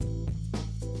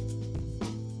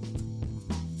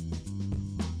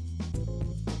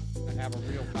have a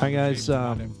real All right, guys, conversation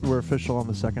about it. we're official on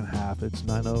the second half. It's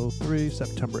 9:03,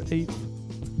 September 8th.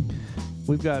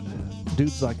 We've got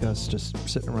dudes like us just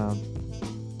sitting around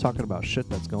talking about shit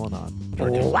that's going on.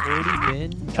 Drinking 40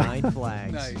 men, 9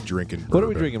 flags. Nice. Drinking What are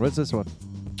we bourbon. drinking? What's this one?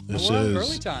 This We're on is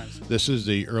early times. This is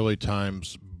the early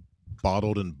times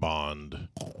bottled and bond.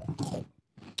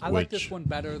 I like this which- one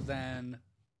better than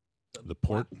The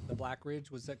port? The Black Ridge.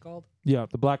 Was that called? Yeah,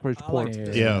 the Black Ridge I Port. liked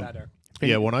this Yeah. one better.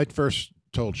 Yeah, when I first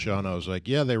told Sean, I was like,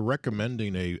 "Yeah, they're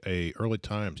recommending a early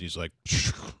times." He's like,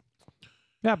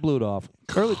 Yeah, I blew it off.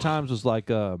 Early times was like,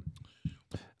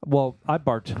 well, I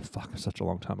bartended. Fuck, such a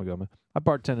long time ago, man. I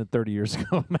bartended 30 years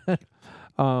ago,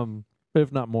 man.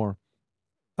 If not more.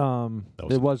 was-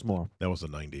 It was more. "That was the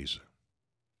 '90s."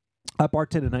 I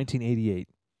bartended in 1988.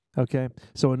 Okay,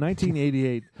 so in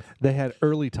 1988 they had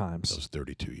early That times. was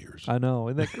 32 years. I know,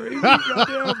 isn't that crazy?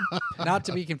 Goddamn. Not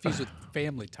to be confused with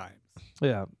Family Time.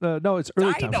 Yeah, no, it's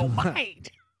early times.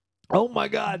 Oh my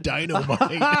God! Dynamite.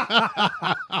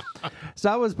 So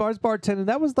I was bartending.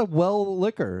 That was the well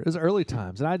liquor. It was early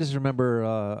times, and I just remember.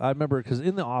 I remember because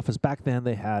in the office back then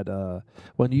they had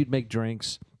when you'd make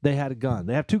drinks, they had a gun.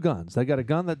 They have two guns. They got a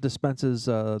gun that dispenses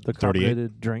the 38?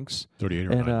 carbonated drinks, 38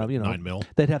 or and 9, you know 9 mil.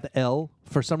 they'd have the L.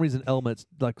 For some reason, L meant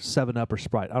like 7-Up or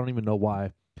Sprite. I don't even know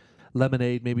why.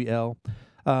 Lemonade, maybe L.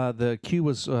 The Q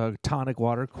was tonic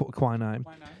water, quinine.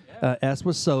 S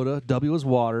was soda, W was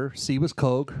water, C was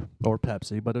Coke or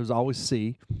Pepsi, but it was always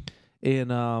C.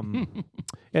 And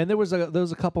and there was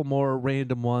a couple more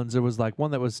random ones. There was like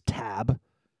one that was Tab.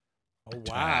 Oh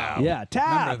wow! Yeah,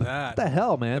 Tab. Remember that? What the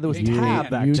hell, man? There was big Tab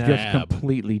can. back You then. just Tab.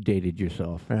 completely dated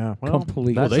yourself. Yeah, well,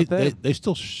 completely. Well, that's they, the they thing. they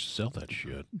still sell that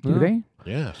shit. Do they?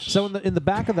 Yes. So in the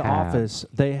back of the Tab. office,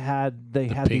 they had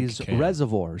pink these can.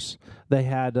 reservoirs. They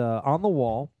had on the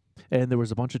wall, and there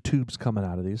was a bunch of tubes coming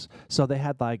out of these. So they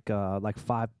had like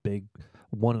 5 big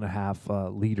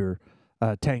 1.5 liter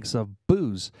tanks of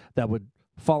booze that would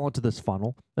fall into this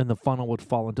funnel, and the funnel would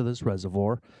fall into this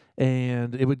reservoir,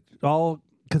 and it would all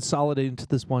consolidate into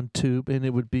this one tube, and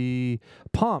it would be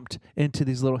pumped into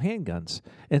these little handguns.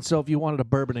 And so if you wanted a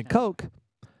bourbon and Coke,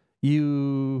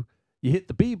 you hit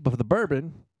the B of the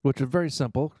bourbon, which is very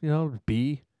simple,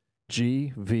 B,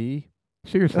 G, V,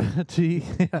 Seriously. T.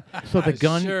 So the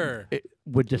gun Sure. it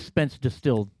would dispense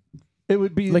distilled. It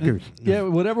would be Liquors. Yeah,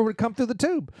 whatever would come through the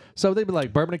tube. So they'd be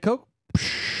like bourbon and Coke.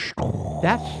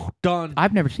 That's Done.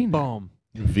 I've never seen that. Boom.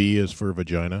 V is for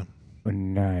vagina.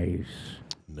 Nice.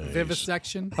 Nice.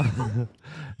 Vivisection.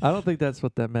 I don't think that's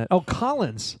what that meant. Oh,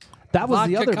 Collins. That was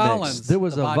the Vodka other mix. Collins. There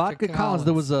was The a vodka vodka Collins.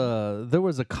 There Collins.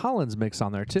 was a Collins mix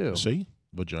on there too. See,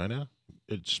 vagina.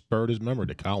 It spurred his memory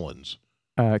to Collins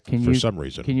Can for you some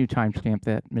reason. can you timestamp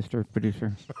that, Mr.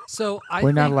 Producer? So I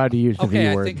We're not think- allowed to use the Okay, V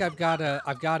I word. think I've got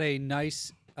a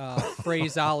nice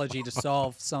phraseology to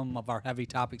solve some of our heavy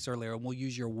topics earlier, and we'll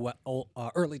use your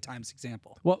early times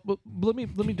example. Well, let me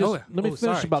just Oh, let me oh, finish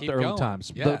sorry. about Keep the early going.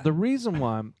 times. Yeah. The reason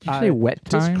why Did you I say wet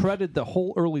times? discredited the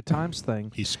whole early times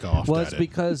thing He scoffed was at it.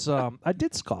 because I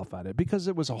did scoff at it because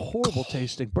it was a horrible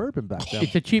tasting bourbon back then.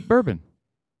 It's a cheap bourbon.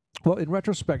 Well, in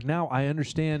retrospect, now I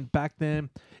understand back then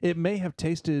it may have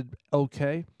tasted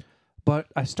okay, but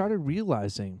I started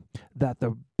realizing that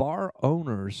the bar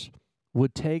owners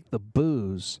would take the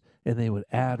booze and they would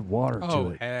add water to Oh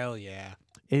it. hell yeah!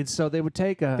 And so they would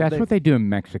take a That's what they do in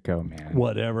Mexico, man.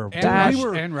 whatever. And, That's- Russia,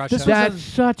 and Russia. this was That's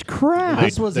such crap. They-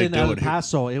 This was they in do El it here.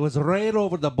 Paso. It was right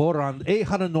over the border on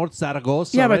 800 North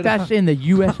Zaragoza. Yeah, but right that's in the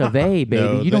U.S. of A, baby.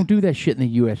 No, you don't do that shit in the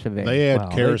U.S. of A. They had Wow,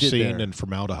 they did kerosene there. and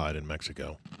formaldehyde in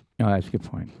Mexico. Oh, that's a good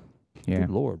point. Yeah.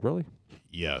 Good Lord, really?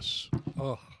 Yes.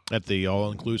 Oh, At the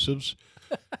all-inclusives,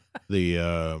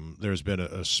 there's been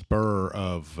a spur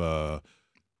of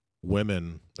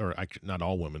women, or not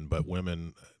all women, but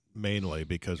women mainly,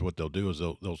 because what they'll do is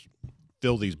they'll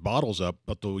fill these bottles up,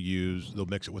 but they'll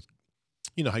mix it with,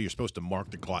 you know how you're supposed to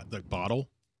mark the bottle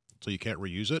so you can't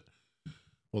reuse it.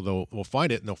 Well, they'll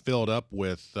find it and they'll fill it up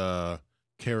with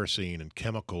kerosene and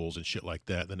chemicals and shit like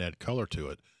that, and then add color to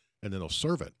it, and then they'll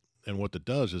serve it. And what it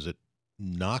does is it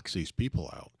knocks these people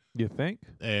out. You think?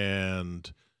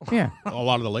 And Yeah. a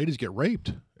lot of the ladies get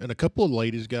raped, and a couple of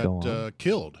ladies Go got on.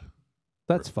 killed.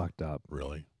 That's fucked up.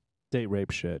 Really? Date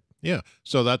rape shit. Yeah.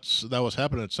 So that was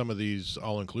happening at some of these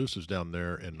all-inclusives down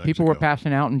there in Mexico. People were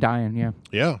passing out and dying, yeah.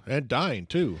 Yeah, and dying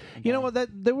too. You know what?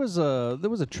 There was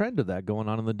a trend of that going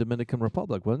on in the Dominican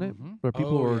Republic, wasn't it? Mhm. Where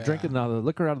people Oh, were yeah. drinking the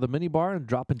liquor out of the minibar and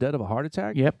dropping dead of a heart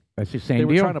attack. Yep. That's the same They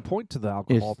were deal. trying to point to the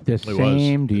alcohol. It's the It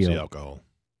same was. It's the deal. alcohol.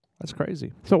 That's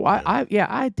crazy. So I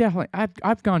definitely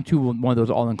I've gone to one of those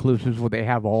all inclusives where they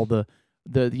have all the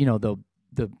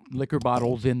liquor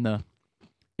bottles in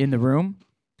the room,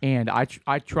 And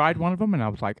I tried one of them, and I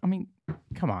was like, I mean,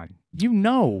 come on, you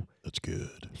know, That's good.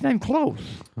 it's not even close.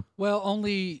 Well,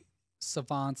 only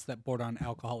savants that border on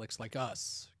alcoholics like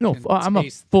us. No, can I'm a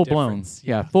taste the full blown,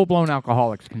 difference. full blown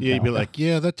alcoholics can Yeah, you'd be tell. like,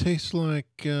 yeah, that tastes like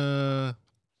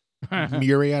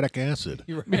muriatic acid.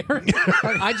 You remember?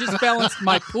 I just balanced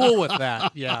my pool with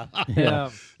that. Yeah.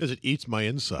 Yeah. As it eats my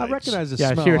insides. I recognize the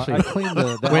Yeah, smell. seriously. I cleaned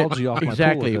the When- algae off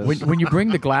exactly. my pool with this. When you bring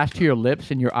the glass to your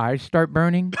lips and your eyes start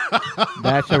burning,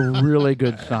 that's a really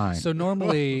good sign. So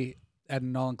normally at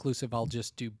an all-inclusive, I'll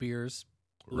just do beers,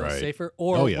 a little Right. safer.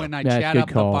 Or Oh, yeah. when I That's chat good up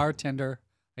the call. bartender,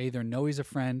 I either know he's a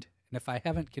friend, and if I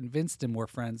haven't convinced him we're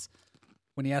friends,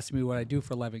 when he asks me what I do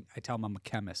for a living, I tell him I'm a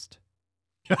chemist.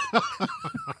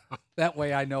 That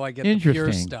way I know I get the pure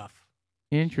Interesting. stuff.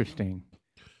 Interesting.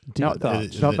 Deep No,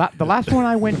 thoughts. the last one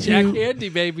I went Jack to, Handy,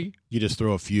 baby. You just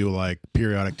throw a few like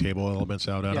periodic table elements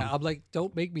out at Yeah, them. I'm like,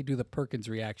 don't make me do the Perkins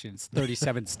reaction. It's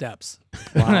 37 steps.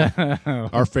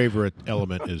 Our favorite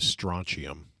element is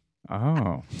strontium.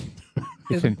 oh,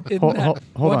 it's Isn't in, hold, that- hold,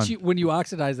 hold once on. when you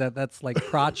oxidize that, that's like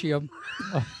protium.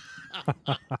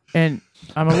 And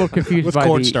I'm a little confused With by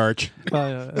cornstarch.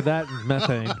 That and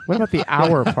methane. What about the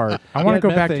hour part? I want to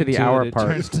go back to the hour It part.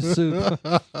 turns to soup.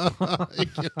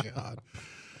 God.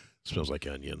 Smells like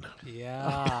onion.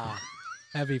 Yeah.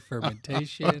 Heavy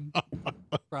fermentation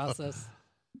process.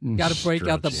 Mm. Got to break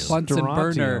out the Strontium. Bunsen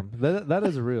burner. Strontium. That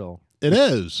is real. It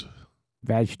is.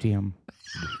 Vagtium.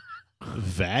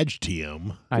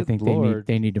 Vagtium. I Good think Lord.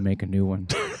 they need to make a new one.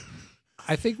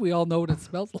 I think we all know what it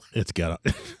smells like. It's got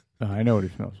a I know what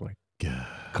it smells like.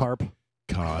 Carp.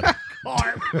 cod.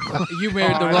 You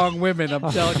married the wrong women,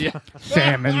 I'm telling you.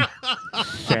 Salmon. Oh,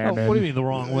 Salmon. what do you mean the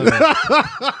wrong women?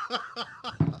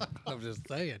 I'm just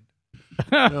saying.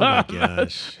 Oh my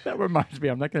gosh. That reminds me.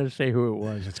 I'm not going to say who it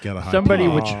was. It's got a high Somebody,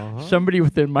 pH. Aw. somebody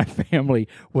within my family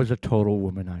was a total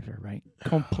womanizer, right?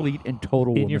 Complete and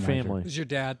total In your womanizer. family. Who's your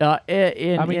dad? I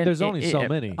mean, there's only so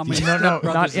many. How many No, stepbrothers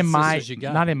not in and my, sisters you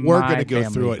got? not in We're my gonna go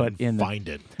family, through it but and in the find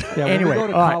it. Yeah, when Anyway, we go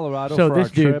to all right, Colorado so for this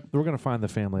our dude- trip, we're gonna find the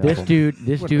family this album. dude,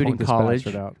 We're gonna in point this college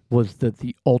bastard out. was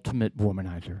the ultimate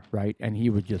womanizer, right? And he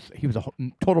was a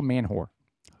total man whore,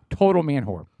 total man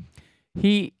whore.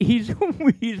 He's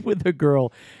he's with a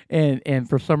girl, and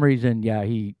for some reason, yeah,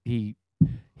 he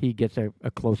gets a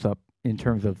close up in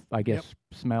terms of, I guess,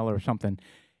 smell or something,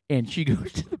 and she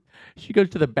goes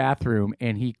to the bathroom,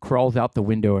 and he crawls out the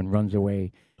window and runs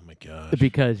away Oh my gosh.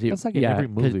 because it That's like in every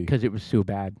movie. because it was so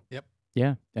bad. Yep.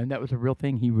 Yeah, and that was a real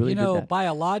thing. He really You know, did that.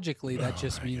 biologically, that Oh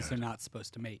just my means God. they're not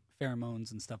supposed to mate.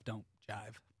 Pheromones and stuff don't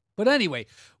jive. But anyway,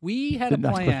 we had a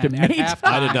They're not supposed plan to at mate. halftime.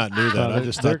 I did not know that. I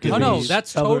just there thought could Oh, that no, was-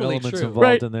 that's other totally elements true. involved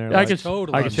Right. in there. I Like guess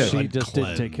totally I guess true. she Blood just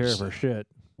didn't take care of her cleanse. shit.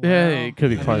 Yeah, it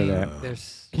could be I part of mean, that.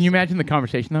 There's Can you imagine the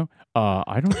conversation though?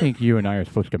 I don't think you and I are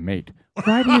supposed to mate.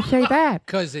 Why do you say that?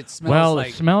 because it smells Well, like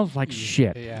it smells like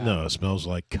shit. Yeah. No, it smells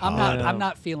like cod. I'm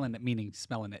not feeling it, meaning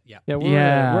smelling it. Yeah. Yeah, we're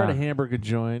Yeah. at a hamburger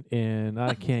joint, and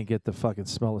I can't get the fucking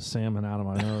smell of salmon out of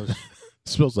my nose.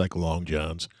 smells like Long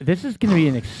John's. This is going to be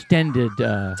an extended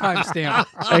Timestamp.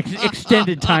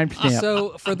 extended timestamp.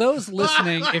 So for those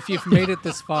listening, if you've made it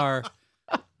this far,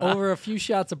 over a few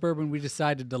shots of bourbon, we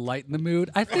decided to lighten the mood.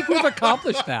 I think we've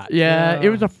accomplished that. yeah, it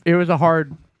was a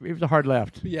hard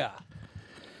left. Yeah.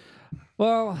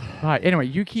 Well, All right. Anyway,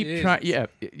 you keep trying. Jesus.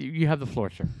 Yeah, you have the floor,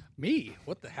 sir. Me?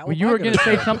 What the hell? Well, am you I were gonna going to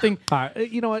say say? something. all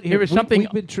right, you know what? There was something-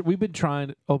 we've been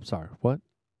trying. Oh, sorry. What?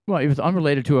 Well, it was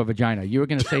unrelated to a vagina. You were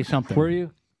going to say something. Were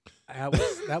you?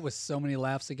 That was so many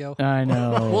laughs ago. I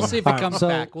know. We'll see if All it right, comes so,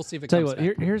 back. We'll see if it Tell you comes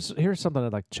what. back. Here's something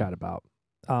I'd like to chat about.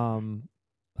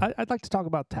 I'd like to talk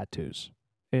about tattoos,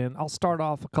 and I'll start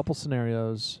off a couple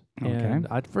scenarios. Okay. And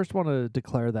I first want to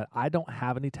declare that I don't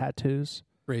have any tattoos.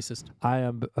 Racist. I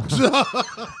am.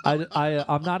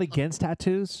 I'm not against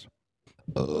tattoos.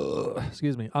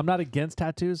 Excuse me. I'm not against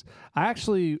tattoos. I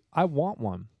want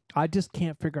one. I just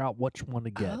can't figure out which one to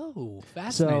get. Oh,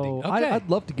 fascinating. So Okay. I'd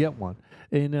love to get one,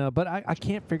 and but I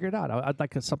can't figure it out. I'd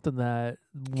like something that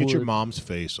Get your would- mom's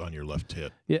face on your left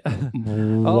tit. Yeah.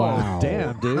 Wow. Oh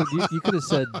damn, dude! You could have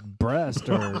said breast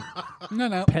or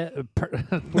no. your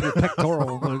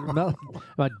pectoral,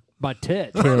 my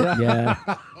tit. Yeah.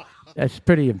 That's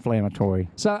pretty inflammatory.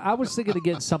 So I was thinking of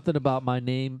getting something about my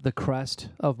name, the crest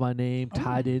of my name,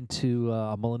 tied into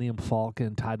a Millennium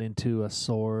Falcon, tied into a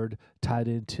sword, tied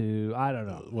into I don't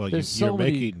know. Well, There's you're so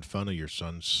many- making fun of your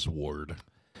son's sword.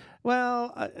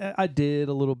 Well, I did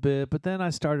a little bit, but then I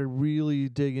started really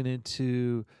digging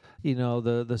into,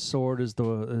 the sword is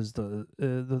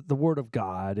the word of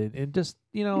God, and just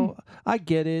I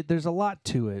get it. There's a lot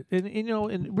to it,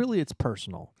 and really it's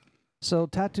personal. So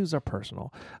tattoos are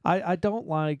personal. I don't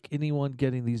like anyone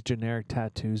getting these generic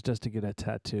tattoos just to get a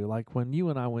tattoo. Like when you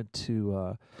and I went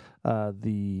to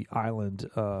the Island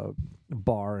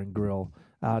Bar and Grill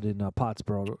out in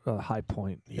Pottsboro, High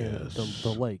Point,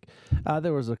 the lake.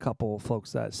 There was a couple of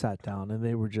folks that sat down, and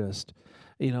they were just,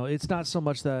 it's not so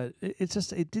much that it's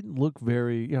just it didn't look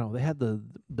very, they had the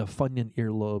Funyun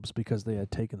earlobes because they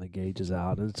had taken the gauges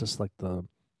out, and it's just like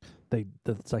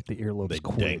it's like the earlobes They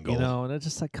quit, dangle. and it's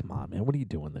just like, come on, man, what are you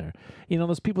doing there?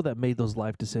 Those people that made those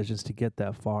life decisions to get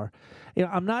that far.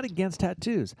 I'm not against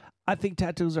tattoos. I think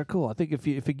tattoos are cool. I think if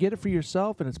you get it for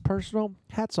yourself and it's personal,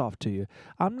 hats off to you.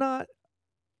 I'm not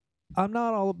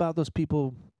all about those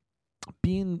people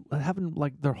having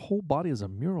like their whole body as a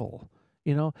mural.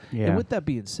 Yeah. And with that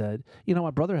being said, my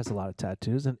brother has a lot of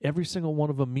tattoos, and every single one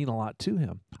of them mean a lot to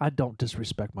him. I don't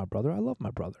disrespect my brother. I love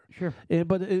my brother. Sure.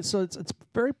 But it's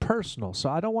very personal. So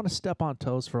I don't want to step on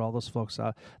toes for all those folks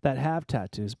that have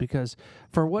tattoos, because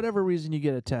for whatever reason you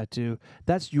get a tattoo,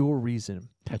 that's your reason.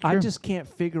 That's I true. just can't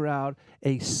figure out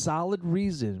a solid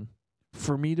reason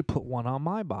for me to put one on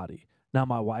my body. Now,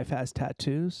 my wife has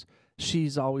tattoos.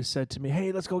 She's always said to me,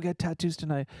 "Hey, let's go get tattoos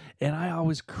tonight." And I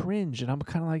always cringe, and I'm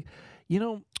kind of like,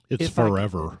 It's if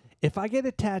forever. if I get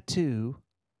a tattoo,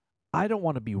 I don't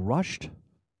want to be rushed.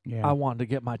 Yeah. I want to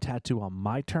get my tattoo on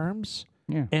my terms,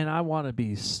 Yeah. and I want to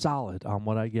be solid on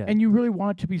what I get. And you really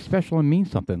want it to be special and mean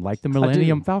something, like the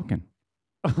Millennium Falcon.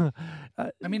 I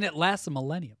mean, it lasts a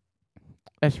millennium.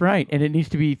 That's right. And it needs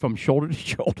to be from shoulder to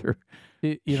shoulder.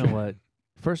 You know what?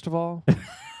 First of all,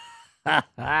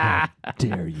 how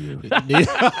dare you?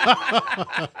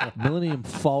 Millennium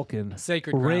Falcon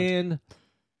Sacred ground. ran.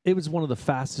 It was one of the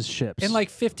fastest ships In like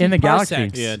 15 In the galaxy.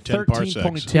 parsecs. Yeah, 10 parsecs.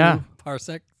 13.2. Yeah.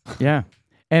 Parsec. Yeah.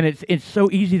 And it's so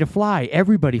easy to fly.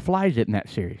 Everybody flies it in that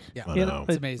series. Yeah. I You know. know,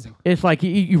 It's amazing. It's like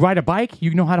you ride a bike,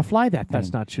 you know how to fly that thing.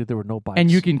 That's not true. There were no bikes. And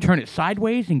you can turn it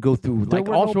sideways and go through There like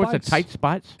were all no sorts bikes. of tight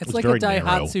spots. It's was like a very narrow.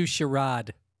 Daihatsu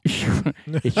charade.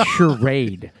 It's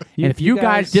charade. And if you you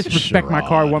guys guys- disrespect my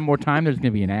car Charade. one more time, there's going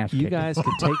to be an ass You kicking. guys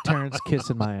can take turns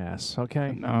kissing my ass,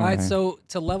 okay? All All right, so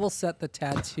to level set the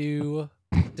tattoo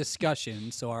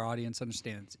discussion so our audience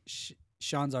understands,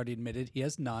 Sean's already admitted he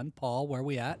has none. Paul, where are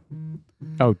we at?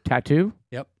 Oh, tattoo?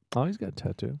 Oh, he's got a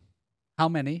tattoo. How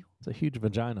many? It's a huge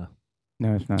vagina.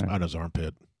 No, it's not. On his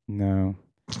armpit. No.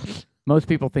 Most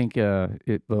people think Because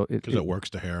it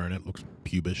works the hair and it looks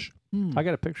pubish. I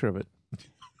got a picture of it.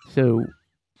 so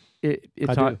I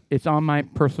it's on my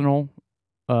personal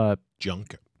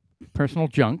Junk.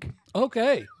 junk,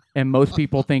 Okay. and most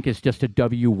people think it's just a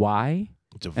WY,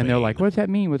 It's a and they're vein. like, "What does that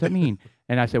mean? What does that mean?"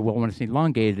 And I said, "Well, when it's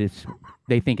elongated,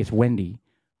 they think it's Wendy,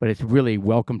 but it's really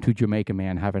welcome to Jamaica,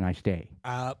 man. Have a nice day."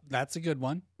 That's a good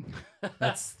one.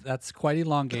 That's quite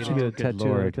elongated. You get a good tattoo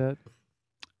Lord. like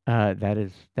that?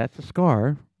 That's a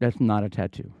scar. That's not a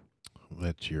tattoo.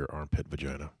 That's your armpit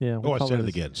vagina. Yeah. Oh, we'll I call said it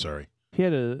his- again. Sorry. He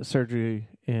had a surgery,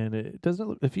 and it doesn't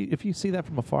look. If you see that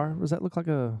from afar, does that look like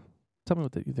a? Tell me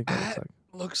what you think that looks like.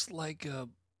 Looks like a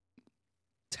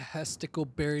testicle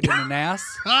buried in an ass,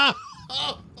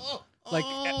 like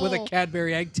with a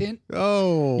Cadbury egg tint.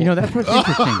 Oh. You know, that's what's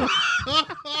interesting.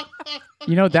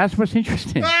 That's what's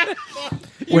interesting.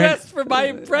 You When- asked for my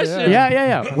impression.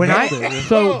 Yeah.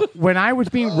 When I was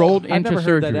being rolled I into never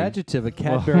surgery, heard that adjective, a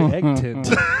Cadbury egg tint.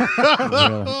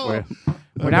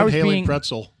 when I was being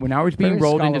pretzel. being Very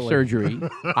rolled into scholarly. surgery,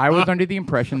 I was under the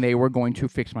impression they were going to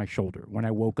fix my shoulder. When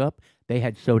I woke up, they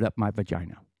had sewed up my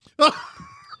vagina.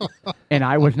 And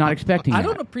I was not expecting I that.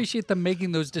 don't appreciate them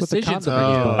making those the decisions for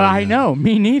condom. you. Oh. I know,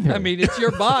 me neither. I mean, it's your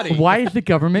body. why is the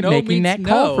government No making means that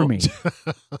call no. for me?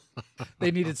 They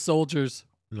needed soldiers.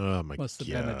 Oh my Must have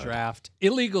god. been a draft.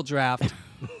 Illegal draft.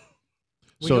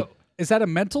 So Is that a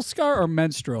mental scar or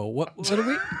menstrual? What are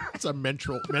we? it's a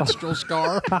menstrual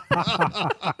scar.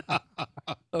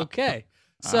 Okay.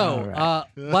 So, All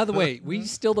by the way, we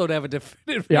still don't have a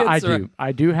definitive Yeah, I answer. do.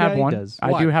 I do have Yeah, he one. does. I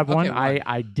What? do have one. Okay, what?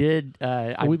 I did.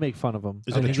 we make fun of him.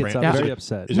 Is and it a he gets tramp- up is very it-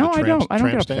 upset. is it no, a I don't. I don't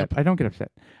tramp get stamp? upset. I don't get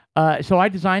upset. So I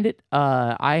designed it.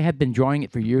 I had been drawing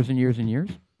it for years and years and years,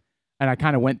 and I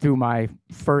kind of went through my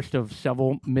first of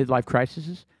several midlife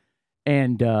crises,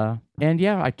 and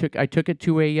yeah, I took it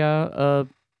to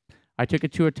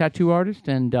a tattoo artist,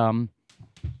 and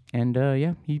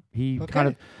yeah, he kind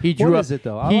of he drew What up is it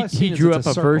though? All he I've seen is drew it's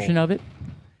up a circle. version of it.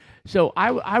 So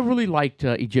I really liked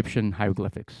Egyptian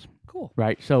hieroglyphics. Cool.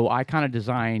 Right. So I kind of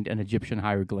designed an Egyptian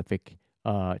hieroglyphic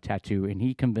tattoo, and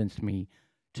he convinced me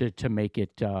to make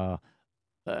it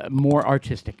more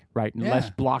artistic, right, and Yeah. less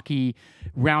blocky,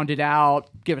 round it out,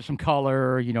 give it some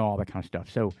color, all that kind of stuff.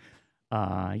 So,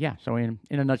 yeah. So in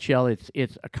a nutshell,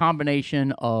 it's a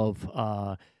combination of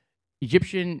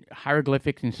Egyptian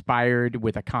hieroglyphics inspired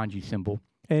with a kanji symbol.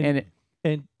 And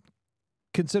And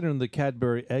considering the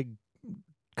Cadbury egg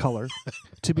color,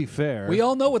 to be fair, We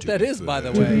all know what To that be is, by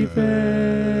the fair.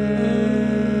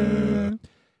 way.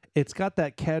 it's got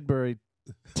that Cadbury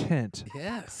tint.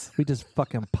 Yes. We just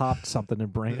fucking popped something in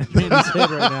Brandon's head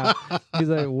right now. He's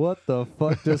like, "What the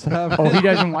fuck just happened?" oh, he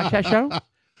doesn't watch that show?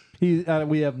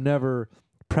 We have never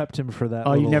prepped him for that.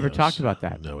 Oh, you little- never talked about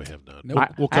that. No, we have not. Nope.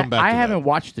 We'll come back. I to haven't that.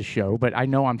 watched the show, but I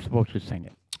know I'm supposed to sing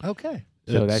it. Okay.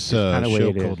 So that's It's just a kinda the way show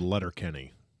it is. called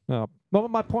Letterkenny. No, but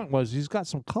my point was, he's got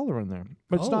some color in there.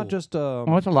 But it's Oh. not just.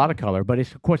 Well, it's a lot of color, but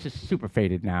of course it's super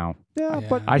faded now. Yeah, Yeah.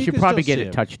 but I you should can probably still get see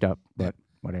it touched up, but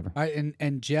whatever. All right,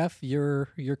 and Jeff, your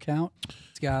count?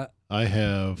 It's got I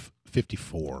have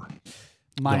 54.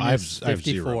 minus I have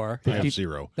 54. Zero. I have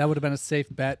 0. That would have been a safe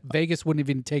bet. Vegas wouldn't have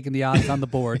even taken the odds on the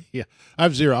board. Yeah, I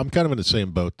have 0. I'm kind of in the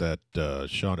same boat that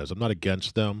Sean is. I'm not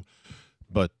against them,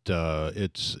 but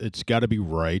it's got to be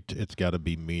right. It's got to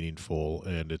be meaningful,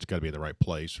 and it's got to be in the right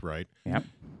place, right? Yep.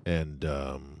 And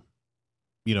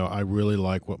I really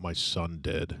like what my son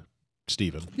did,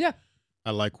 Steven. Yeah. I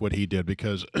like what he did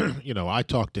because, I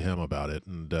talked to him about it,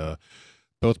 and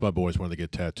both my boys wanted to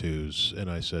get tattoos, and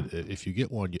I said, if you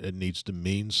get one, it needs to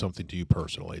mean something to you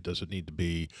personally. It doesn't need to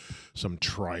be some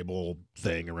tribal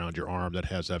thing around your arm that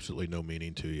has absolutely no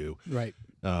meaning to you. Right.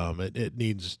 It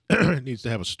needs it needs to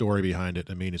have a story behind it.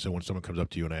 I mean, so when someone comes up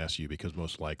to you and asks you, because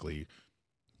most likely,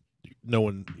 no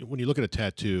one, when you look at a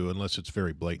tattoo, unless it's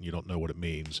very blatant, you don't know what it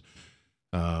means,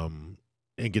 and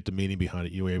get the meaning behind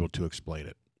it, you're able to explain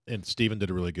it. And Steven did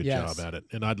a really good Yes. job at it.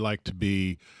 And I'd like to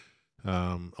be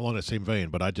along that same vein,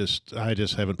 but I just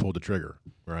haven't pulled the trigger,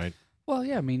 right? Well,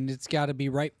 yeah, I mean, it's got to be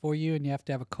right for you, and you have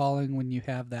to have a calling when you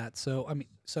have that. So, I mean,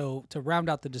 so to round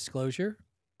out the disclosure,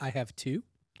 I have 2.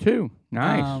 2.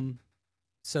 Nice.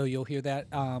 So you'll hear that.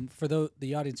 For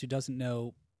the audience who doesn't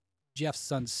know, Jeff's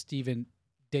son Steven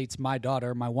dates my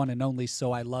daughter, my one and only.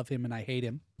 So I love him and I hate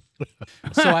him.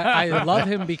 So I love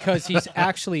him because he's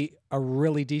actually a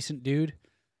really decent dude,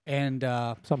 and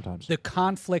Sometimes. the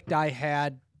conflict I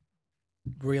had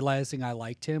realizing I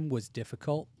liked him was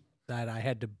difficult. That I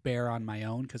had to bear on my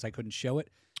own because I couldn't show it.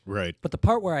 Right. But the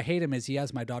part where I hate him is he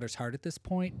has my daughter's heart at this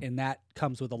point, and that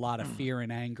comes with a lot of fear and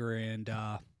anger and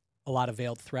a lot of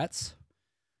veiled threats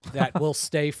that will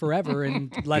stay forever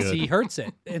unless Good. he hurts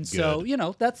it. And so,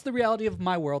 Good. that's the reality of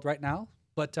my world right now.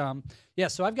 But yeah,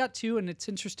 so I've got 2, and it's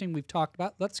interesting we've talked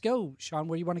about. Let's go, Sean.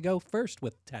 Where do you want to go first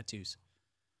with tattoos?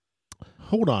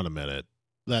 Hold on a minute.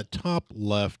 That top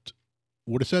left,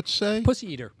 what does that say?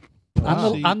 Pussy eater.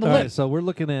 Pussy- On the All lip. right, so we're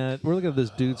looking at this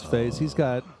dude's face. He's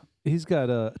got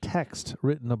a text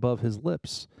written above his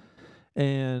lips,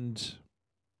 and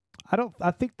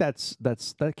I think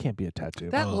that can't be a tattoo.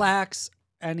 That Oh. lacks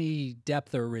any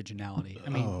depth or originality. I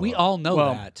mean, we Oh. all know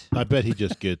Well, that. I bet he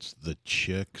just gets the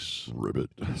chicks.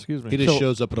 Ribbit. Excuse He me, just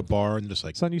shows up at a bar and just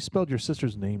like, son. You spelled your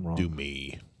sister's name wrong. do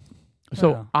me.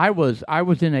 So Yeah. I was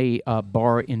in a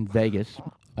bar in Vegas,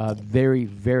 very,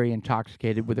 very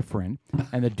intoxicated with a friend,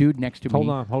 and the dude next to me. Hold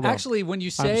on. Actually, when you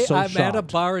say so I'm at a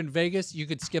shocked. bar in Vegas, you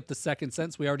could skip the second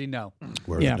sentence. We already know.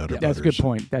 Where Yeah, the Nutter that's a good Butters.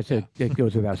 point. That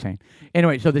goes without saying.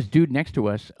 Anyway, so this dude next to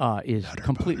us is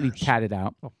completely Butters. tatted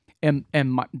out, and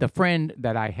the friend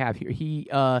that I have here,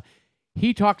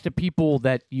 he talks to people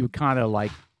that you kind of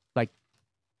like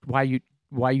why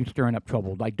you stirring up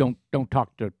trouble? Like don't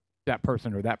talk to that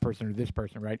person or this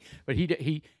person, right? But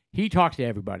he talks to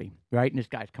everybody, right? And this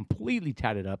guy's completely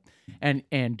tatted up, and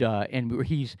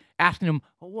he's asking him,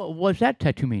 oh, what's that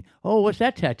tattoo mean? Oh, what's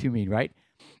that tattoo mean, right?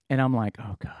 And I'm like,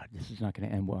 oh God, this is not going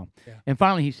to end well. Yeah. And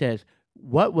finally, he says,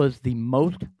 "What was the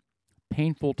most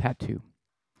painful tattoo?"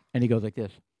 And he goes like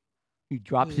this. He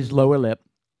drops his lower lip,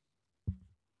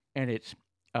 and it's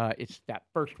that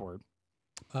first word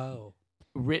Oh.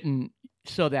 written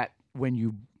so that when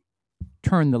you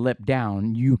turn the lip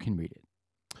down, you can read it.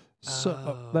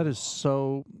 So that is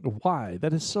so why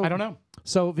that is so. I don't know.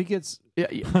 So if he gets Yeah,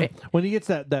 when he gets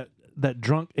that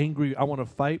drunk, angry, I want to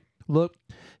fight look,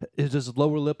 is his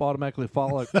lower lip automatically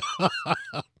fall like?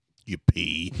 You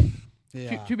pee.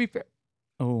 Yeah. to be fair,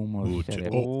 almost Ooh, said t-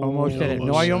 it. oh, Almost said it.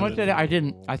 No, I almost said it. I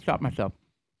didn't. I stopped myself.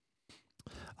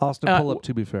 Austin, pull up.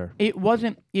 To be fair, It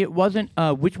wasn't.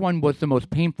 Which one was the most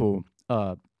painful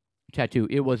tattoo?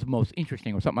 It was most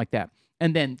interesting, or something like that.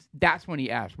 And then that's when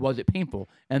he asked, "Was it painful?"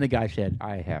 And the guy said,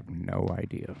 "I have no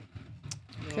idea."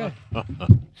 Okay.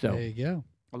 So There you go.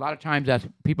 a lot of times, as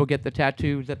people get the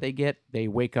tattoos that they get, they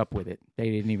wake up with it.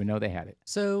 They didn't even know they had it.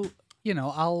 So,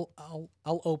 I'll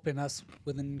open us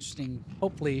with an interesting,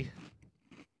 hopefully,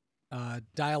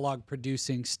 dialogue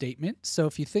producing statement. So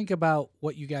if you think about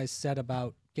what you guys said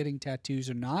about getting tattoos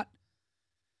or not,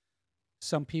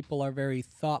 Some people are very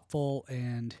thoughtful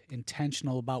and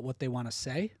intentional about what they want to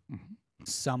say.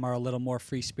 Some are a little more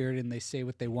free spirited and they say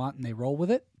what they want and they roll with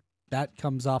it. That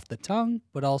comes off the tongue,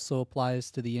 but also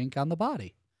applies to the ink on the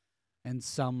body. And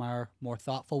some are more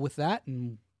thoughtful with that,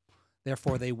 and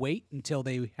therefore they wait until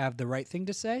they have the right thing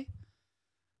to say.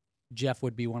 Jeff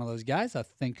would be one of those guys, a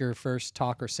thinker first,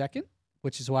 talker second,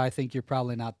 which is why I think you're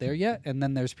probably not there yet. And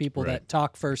then there's people Right. that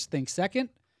talk first, think second,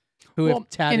 who Well, have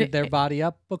tatted and their body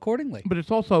up accordingly. But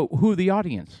it's also who the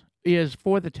audience is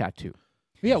for the tattoo.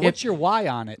 Yeah, what's your why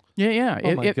on it? Yeah.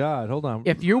 Oh my God! Hold on.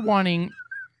 If you're wanting,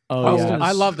 Oh, yeah.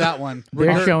 I love that one.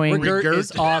 They're showing- Regurt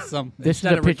is awesome. This is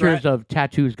Instead the of pictures regret. of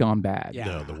tattoos gone bad. Yeah.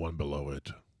 No, the one below it.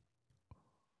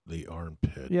 The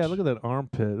armpit. Yeah, look at that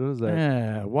armpit. What is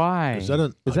that? Why? Is that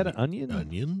an Is that an onion?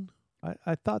 onion?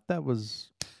 I thought that was.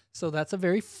 So that's a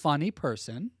very funny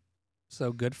person.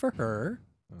 So good for her.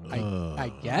 I Uh,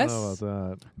 guess. I don't know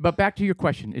about that. But back to your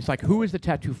question, it's like, who is the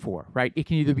tattoo for, right? It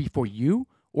can either be for you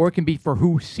or it can be for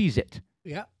who sees it,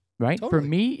 Yeah. right? For Totally.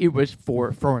 me, it was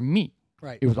for me.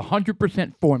 Right. It was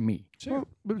 100% for me. Sure.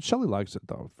 But Shelley likes it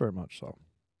though, very much so.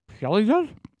 Shelley does?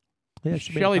 Yeah,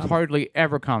 she made a Shelley's comment. hardly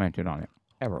ever commented on it,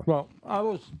 ever. Well, I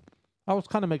was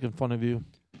kind of making fun of you.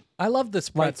 I love this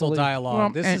pretzel Rightfully.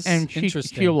 dialogue. This is and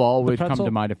interesting. she'll always come pretzel?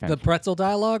 to my defense. The pretzel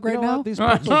dialogue right You know now? what? These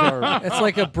pretzels are. It's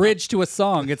like a bridge to a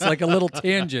song. It's like a little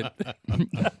tangent.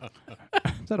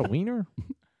 Is that a wiener?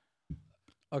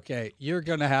 Okay, you're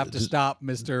gonna have to stop,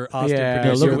 Mr. Austin Yeah,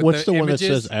 producer. look, with what's the one that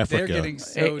images. says They're Africa? getting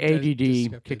so ADD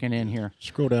descriptive. kicking in here.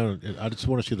 Scroll down. I just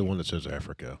want to see the one that says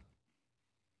Africa.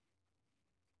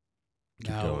 Keep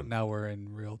Now, going. now we're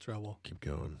in real trouble. Keep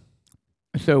going.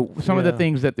 So some of the Yeah.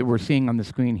 things that we're seeing on the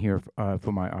screen here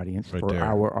for my audience, Right for there.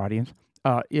 our audience,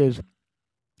 is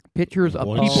pictures of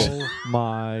One people. second. Oh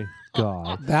my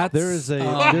God! That's There's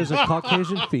a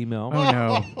Caucasian female. Oh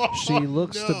no! She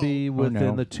looks to be within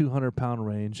no. the 200-pound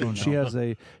range, and she has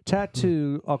a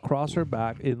tattoo across her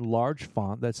back in large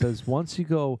font that says, "Once you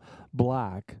go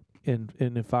black," and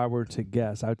if I were to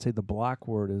guess, I would say the black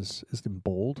word is in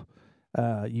bold.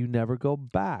 You never go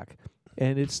back,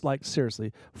 and it's like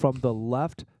seriously from the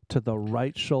left to the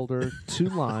right shoulder, 2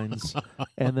 lines,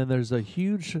 and then there's a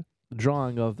huge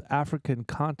drawing of the African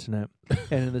continent,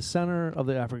 and in the center of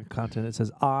the African continent it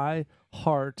says, "I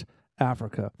heart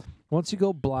Africa." Once you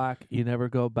go black, you never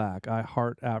go back. I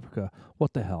heart Africa.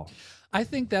 What the hell? I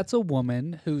think that's a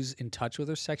woman who's in touch with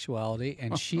her sexuality,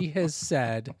 and she has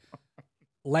said,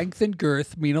 "Length and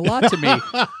girth mean a lot to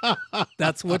me."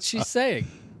 That's what she's saying.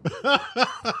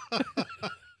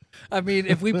 I mean,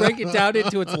 if we break it down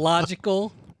into its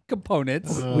logical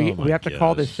components, we my have to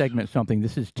call this gosh. segment something.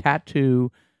 This is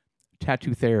tattoo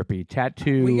therapy,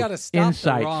 tattoo we got to stop the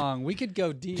insights, wrong. We could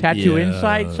go deep. tattoo Yeah.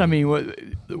 insights. I mean,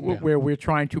 where we're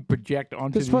trying to project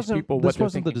onto This these wasn't people what they're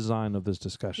the thinking. design of this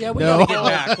discussion. Yeah, we No. got to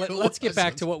get back. Let's get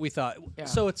back to what we thought. Yeah.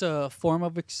 So it's a form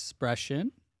of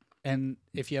expression, and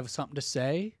if you have something to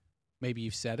say, maybe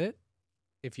you've said it.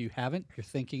 If you haven't, you're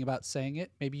thinking about saying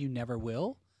it. Maybe you never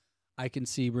will. I can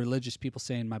see religious people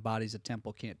saying, "My body's a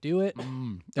temple, can't do it."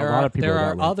 There a lot are of people there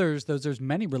are are that way. others. There's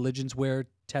many religions where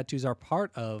tattoos are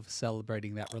part of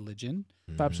celebrating that religion,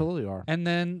 Absolutely are. and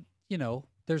then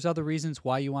there's other reasons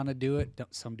why you want to do it.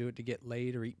 Some do it to get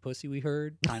laid or eat pussy. We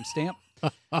heard timestamp.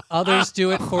 Others do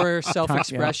it for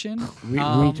self-expression.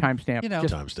 Timestamp, you know,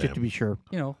 just to be sure.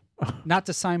 Not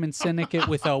to Simon Sinek it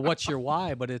with a "What's your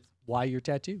why," but it's why you're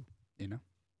tattooed.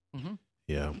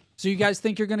 Yeah. So you guys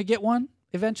think you're going to get one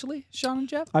eventually, Sean and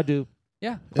Jeff? I do.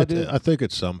 Yeah. I think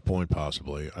at some point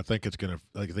possibly. I think it's gonna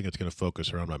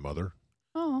focus around my mother.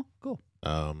 Oh, cool.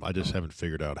 I just haven't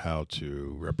figured out how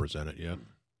to represent it yet.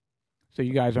 So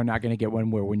you guys are not going to get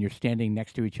one where when you're standing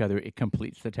next to each other, it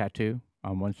completes the tattoo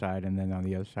on one side and then on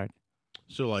the other side.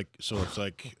 So it's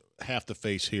like half the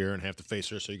face here and half the face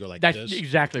here. So you go like That's this.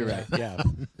 exactly right. Yeah.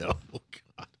 No,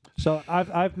 God. So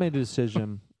I've made a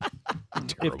decision.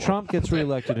 If Trump gets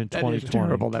reelected in That is 2020,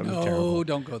 terrible. That was No, terrible.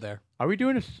 don't go there. Are we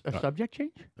doing a subject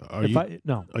change? Are if you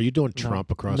no, doing Trump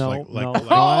across no, like no, like no,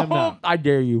 I'm not. I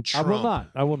dare you. I will Trump? not.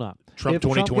 I will not. Trump if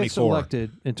Trump gets 2024?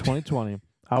 elected in 2020,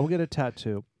 I will get a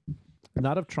tattoo,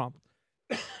 not of Trump,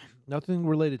 nothing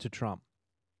related to Trump.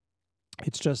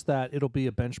 It's just that it'll be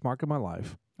a benchmark in my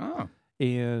life, Oh,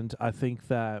 and I think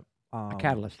that a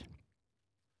catalyst.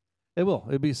 It will.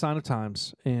 It'll be a sign of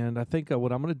times, and I think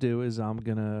what I'm going to do is I'm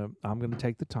gonna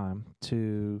take the time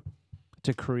to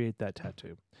create that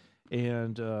tattoo,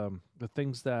 and the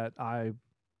things that I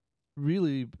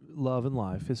really love in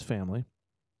life is family,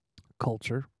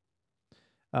 culture,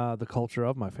 the culture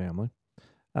of my family.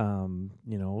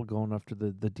 Going after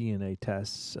the DNA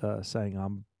tests, saying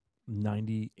I'm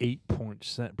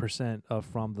 98%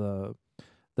 from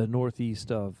the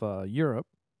northeast of Europe,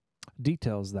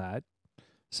 details that.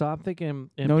 So I'm thinking,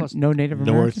 and No, plus no Native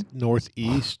American.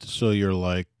 Northeast. So you're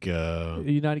like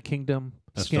United Kingdom,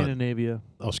 That's not- Scandinavia.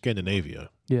 Scandinavia.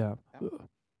 Yeah.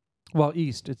 Well,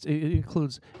 east. It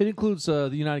includes the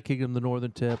United Kingdom, the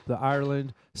northern tip, the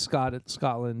Ireland,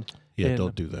 Scotland. Yeah, And-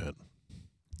 don't do that.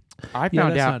 I Yeah,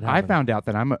 found that's out. not I happening. found out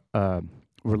that I'm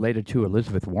related to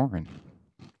Elizabeth Warren.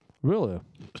 Really?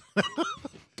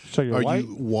 So you're Are white?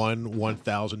 you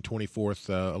 1024th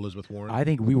Elizabeth Warren? I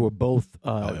think we were both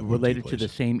yeah, one, related two, to the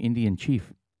please. same Indian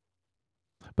chief.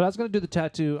 But I was going to do the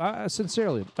tattoo.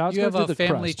 Sincerely, I was You going have to do a the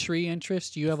family crest. tree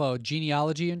interest. You have a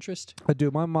genealogy interest. I do.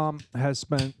 My mom has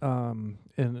spent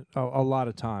in a lot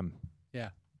of time. Yeah.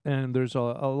 And there's a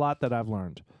lot that I've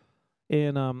learned,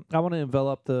 and I want to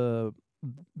envelop the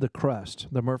crest,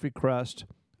 the Murphy crest,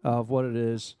 of what it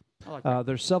is.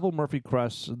 There's several Murphy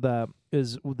crests that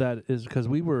is because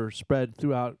we were spread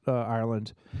throughout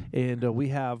Ireland, and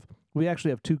we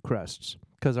actually have two crests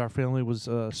because our family was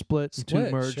split and two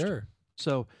merged. Sure.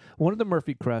 So one of the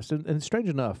Murphy crests, and strange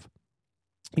enough,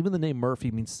 even the name Murphy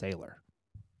means sailor.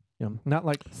 You know, not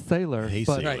like sailor, Hey,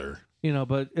 but sailor. you know,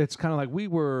 but it's kind of like we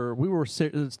were.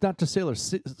 It's not just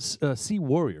sailors, sea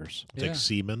warriors. It's like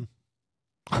seaman.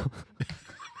 A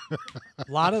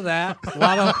lot of that. A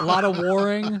lot of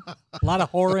warring. A lot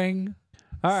of whoring.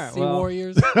 All right, Sea well,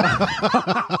 warriors.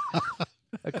 that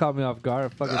caught me off guard. I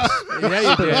fucking Yeah,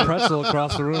 you spit a did. pretzel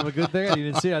across the room. A good thing you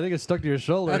didn't see it. I think it stuck to your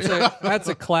shoulder. That's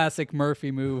a classic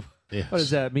Murphy move. Yes. What is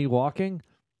that? Me walking?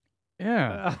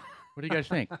 Yeah. What do you guys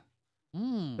think?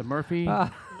 The Murphy.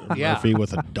 Ah. Yeah. Murphy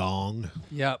with a dong.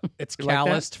 Yep. It's You like that?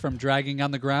 calloused from dragging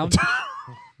on the ground.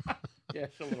 Yeah,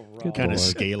 it's a little Good Kind of Lord.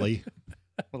 scaly.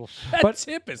 That But-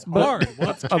 tip is but- hard.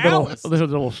 What's a little, callous?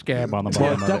 little scab on the Well,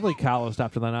 bottom. it's of it. definitely calloused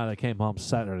after the night I came home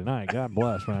Saturday night. God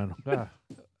bless, man. Yeah.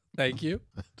 Thank you.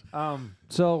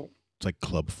 So It's like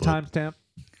clubfoot. timestamp.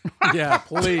 Yeah,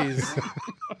 please.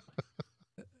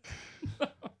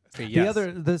 Okay,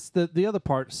 yes. The other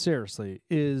part, seriously,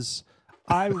 is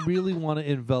I really want to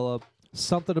envelop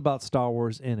something about Star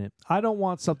Wars in it. I don't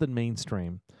want something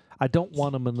mainstream. I don't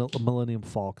want a Millennium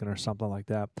Falcon or something like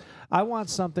that. I want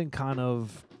something kind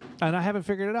of, and I haven't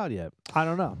figured it out yet. I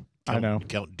don't know. I know.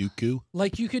 Count Dooku.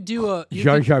 Like you could do a you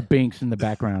Jar could- Jar Binks in the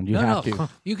background. You have to.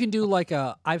 You can do like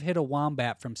I've hit a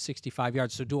wombat from 65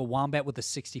 yards. So do a wombat with a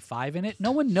 65 in it.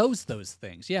 No one knows those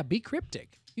things. Yeah, be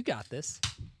cryptic. You got this.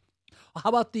 How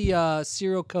about the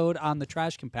serial code on the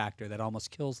trash compactor that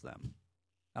almost kills them?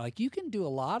 Like you can do a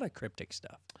lot of cryptic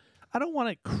stuff. I don't want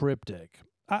it cryptic.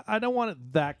 I don't want it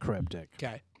that cryptic.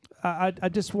 Okay. I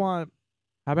just want.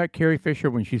 How about Carrie Fisher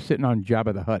when she's sitting on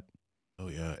Jabba the Hutt? Oh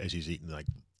yeah, as he's eating like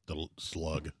the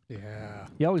slug. Yeah.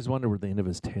 You always wonder where the end of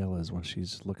his tail is when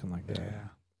she's looking like that.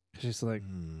 Yeah. She's like,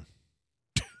 Hmm.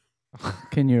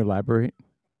 Can you elaborate?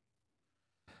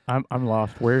 I'm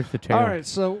lost. Where's the tail? all right.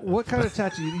 So, what kind of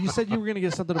tattoo? You said you were going to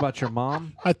get something about your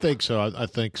mom, I think so. I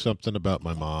think something about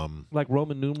my mom. like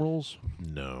Roman numerals.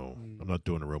 No, I'm not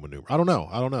doing a Roman numeral. I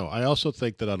don't know. I also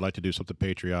think that I'd like to do something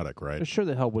patriotic, right? Sure,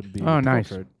 the hell wouldn't be. Oh, nice.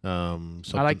 appropriate.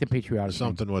 Something, I like the patriotic.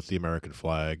 something with the American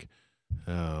flag.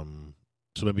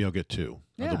 So maybe I'll get two.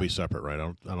 Yeah. They'll be separate, right?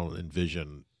 I don't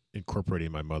envision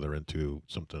incorporating my mother into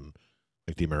something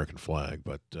like the American flag,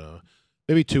 but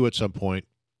maybe two at some point.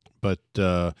 But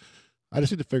I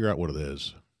just need to figure out what it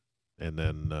is, and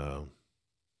then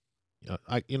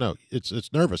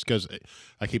it's nervous because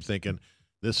I keep thinking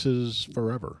this is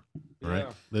forever, right?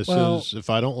 This Well- is if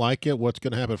I don't like it, what's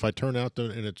going to happen if I turn out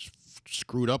and it's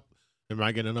screwed up? Am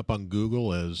I going to end up on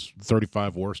Google as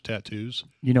 35 worst tattoos?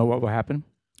 You know what will happen?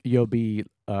 You'll be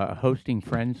hosting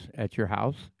friends at your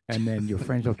house, and then your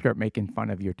friends will start making fun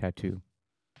of your tattoo.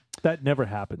 That never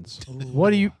happens.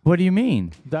 What do you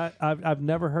mean? That I've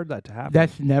never heard that to happen.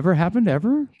 That's never happened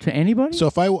ever to anybody? So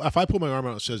if I pull my arm out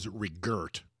and it says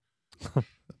regurt,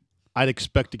 I'd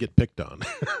expect to get picked on.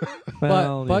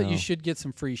 Well, but know. you should get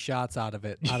some free shots out of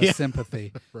it, out Yeah. of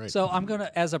sympathy. Right. So I'm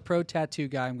gonna, as a pro tattoo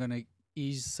guy, I'm gonna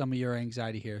ease some of your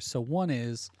anxiety here. So one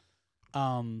is,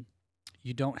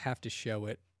 you don't have to show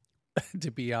it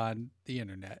to be on the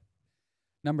internet.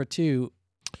 Number two,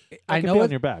 I I could know be on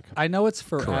it, your back. I know it's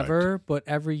forever, but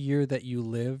every year that you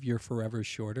live, you're forever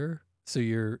shorter. So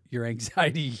your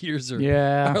anxiety years are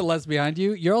yeah. are less behind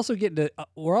you. You're also getting to.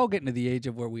 We're all getting to the age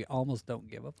of where we almost don't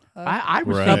give a fuck I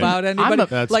was Right. thinking- about anybody.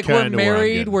 That's like we're kinda where I'm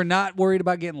married. getting. We're not worried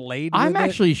about getting laid. I'm with it.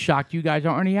 actually shocked you guys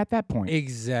aren't already at that point.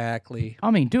 Exactly.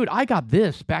 I mean, dude, I got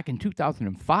this back in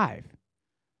 2005,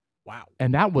 Wow.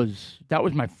 and that was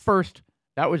my first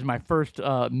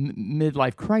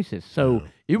midlife crisis. So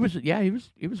it was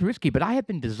risky, but I had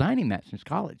been designing that since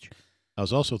college. I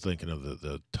was also thinking of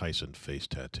the Tyson face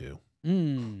tattoo.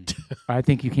 I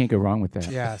think you can't go wrong with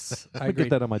that. Yes, I I agree. get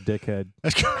that on my dick head.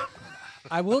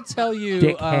 I will tell you,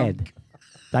 Dick head.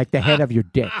 Like the head of your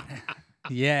dick.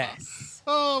 yes,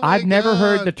 Oh my I've never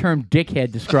heard God. the term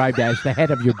dickhead described as the head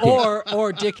of your dick.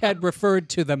 or dickhead referred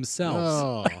to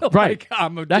themselves. Oh. Right. Like,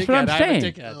 I'm a That's what dickhead, I'm I'm a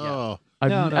saying. dickhead, yeah. Oh.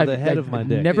 No, the head of my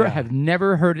dick. Never Yeah. have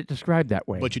never heard it described that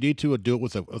way. But you need to do it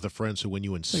with a friend, so when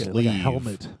you Like ensleeve, a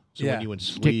helmet. So Yeah. when you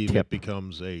ensleeve, tip. it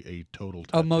becomes a total A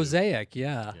tattoo. mosaic,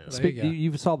 yeah. There you go.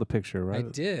 You saw the picture, I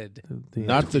right? did.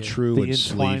 Not the true the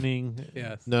ensleeve. entwining.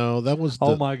 Yes. No, that was the,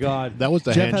 Oh my God! that was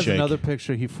the Jeff handshake. has another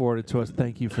picture he forwarded to us.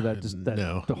 Thank you for that. Just that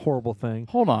No. the horrible thing.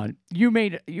 Hold on. You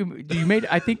made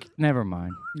I think never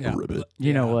mind. Yeah.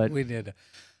 You know what? We did.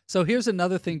 So here's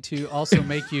another thing to also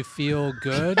make you feel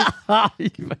good.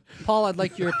 Paul, I'd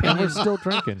like your And we're opinion still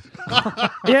drinking.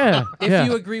 yeah. if yeah.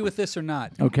 you agree with this or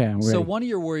not. Okay, I'm ready. So one of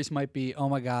your worries might be, oh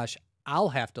my gosh, I'll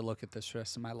have to look at this the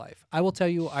rest of my life. I will tell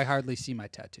you, I hardly see my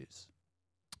tattoos.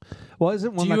 Well,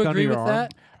 isn't one Do you like under agree your with arm?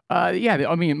 that? Yeah,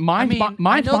 I mean, mine's I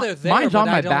mine's know they're there, mine's but on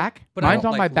I my don't- back. but I Mine's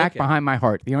don't on my like back looking. behind my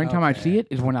heart. The only time I Okay. see it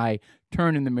is when I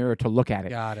turn in the mirror to look at it.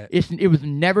 Got it. It was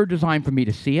never designed for me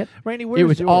to see it. Randy, where's It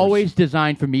was yours? always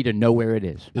designed for me to know where it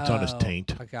is. It's on his Oh,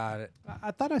 taint. I got it.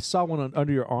 I thought I saw one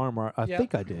under your arm. Or I Yeah.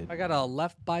 think I did. I got a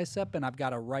left bicep and I've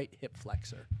got a right hip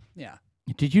flexor. Yeah.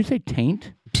 Did you say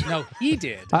taint? No, he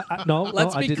did. No,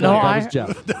 Let's I be did clear. not. No,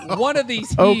 That was Jeff. One of these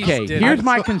he's Okay, did. here's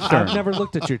my concern. I've never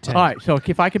looked at your tank. All right, so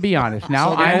if I could be honest,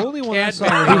 now So the I only one I can't saw be-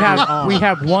 was we under your have arm. we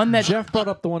have one that Jeff brought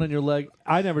up the one on your leg.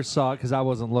 I never saw it because I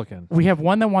wasn't looking. we have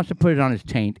one that wants to put it on his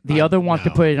taint. The other wants to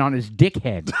no. put it on his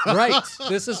dickhead. Right.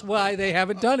 This is why they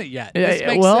haven't done it yet. This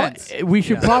makes well, sense. we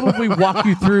should probably walk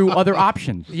you through other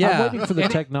options. Yeah. I'm waiting for the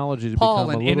And technology to Paul,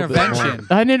 become an a little bit intervention.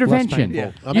 more. An intervention.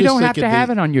 painful. I'm You just don't have to thinking have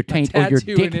the- it on your taint or your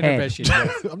Tattoo and dickhead. intervention.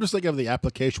 yes. I'm just thinking of the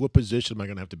application. What position am I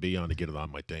going to have to be on to get it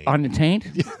on my taint? On the taint,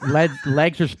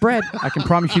 legs are spread. I can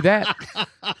promise you that.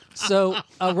 So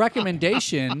a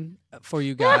recommendation for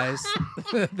you guys.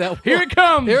 that Here it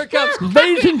comes. Here it comes.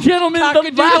 Ladies and gentlemen,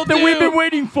 the laugh that we've been Cock-a-doodle-doo.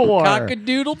 waiting for.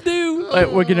 Cock-a-doodle-doo.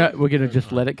 We're gonna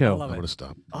just let it go. love I'm it. going to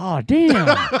stop. Oh damn!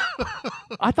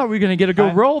 I thought we were gonna get a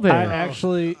good roll I there.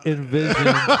 actually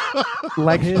envisioned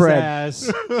Leg his spread,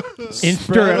 ass in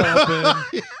spread stirrups,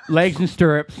 open. legs in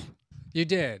stirrups. You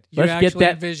did. You Let's actually get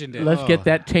that. envisioned it. Let's get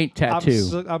that taint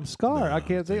tattoo. I'm scarred. I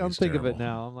can't say. I think I'm it's thinking of it terrible.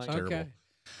 now. I'm like, It's Okay. terrible.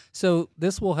 So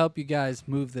this will help you guys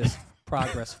move this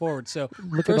progress forward. So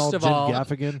look at first all of Jim all,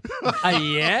 Gaffigan.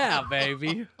 yeah,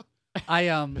 baby.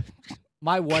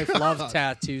 My wife loves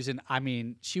tattoos, and I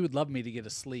mean, she would love me to get a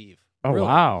sleeve. Oh Really.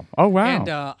 wow! Oh wow! And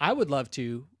I would love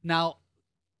to. Now,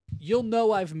 you'll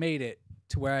know I've made it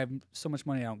to where I have so much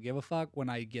money I don't give a fuck when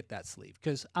I get that sleeve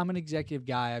because I'm an executive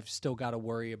guy. I've still got to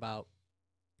worry about,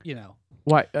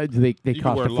 what they You can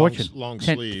cost wear a fortune. long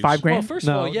 10 sleeves. 5 grand. Well, first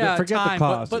of No, all, yeah, forget the time,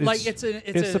 cost. but like It's- it's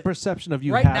It's a the perception of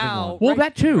you right having now. one. Well,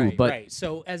 right- that too, right, but- right.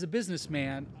 So as a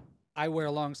businessman, I wear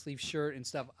a long sleeve shirt and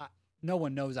stuff. No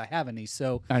one knows I have any.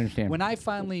 So I understand. when I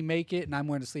finally make it and I'm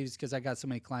wearing the sleeves because I got so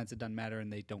many clients, it doesn't matter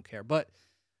and they don't care. But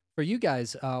for you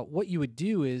guys, what you would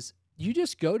do is you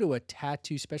just go to a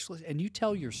tattoo specialist and you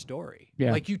tell your story.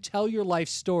 Yeah. Like you tell your life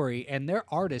story, and they're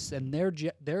artists, and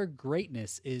their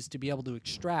greatness is to be able to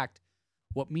extract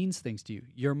what means things to you.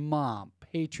 Your mom,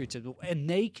 patriotism, and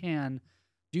they can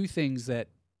do things that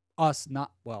us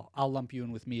not well. I'll lump you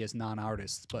in with me as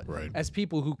non-artists, but Right. as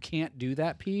people who can't do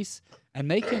that piece,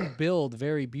 and they can build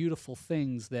very beautiful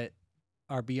things that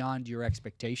are beyond your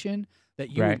expectation that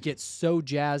you Right. would get so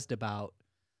jazzed about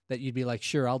that you'd be like,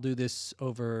 sure, I'll do this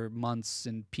over months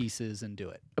and pieces and do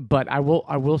it. But I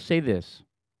will say this: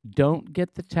 don't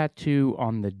get the tattoo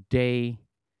on the day.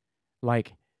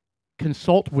 Like,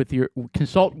 consult with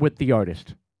the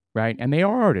artist, right? And they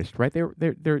are artists, right?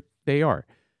 They are.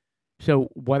 So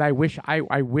what I wish I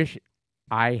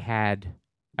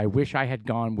had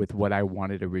gone with what I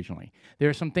wanted originally. There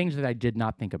are some things that I did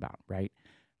not think about, right?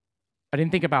 I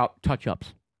didn't think about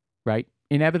touch-ups, right?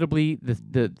 Inevitably,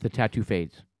 the tattoo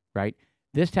fades, right?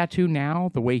 This tattoo now,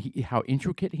 the way how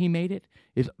intricate he made it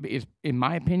is in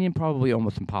my opinion probably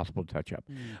almost impossible to touch up.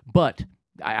 But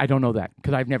I don't know that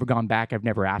because I've never gone back. I've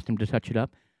never asked him to touch it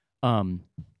up.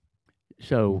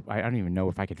 So I don't even know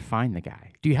if I could find the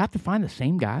guy. Do you have to find the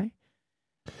same guy?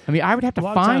 I mean, I would have to A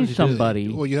lot of find times you do. somebody.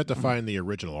 Well, you have to find the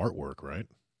original artwork, right?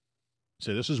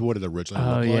 So this is what it originally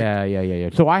Oh looked like. yeah.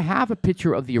 So I have a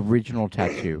picture of the original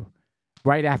tattoo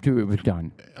right after it was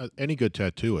done. Any good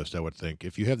tattooist, I would think,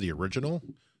 if you have the original,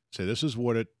 say this is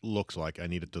what it looks like. I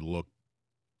need it to look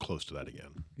close to that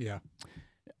again. Yeah.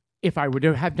 If I would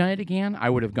have done it again, I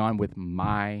would have gone with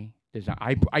my design.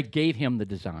 I gave him the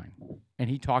design, and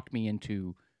he talked me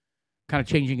into kind of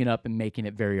changing it up and making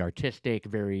it very artistic,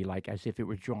 very like as if it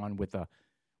was drawn with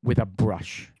a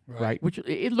brush, right? Which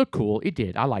it looked cool. It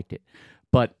did. I liked it,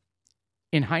 but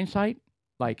in hindsight,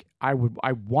 like I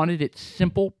wanted it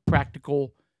simple,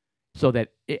 practical, so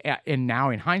that and now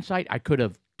in hindsight, I could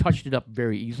have touched it up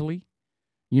very easily.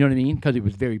 You know what I mean? Because it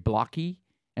was very blocky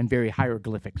and very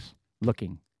hieroglyphics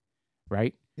looking,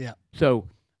 right? Yeah. So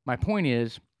my point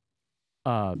is,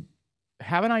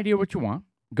 have an idea what you want.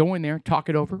 Go in there, talk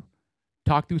it over,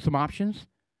 talk through some options,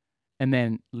 and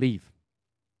then leave,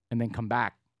 and then come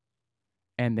back,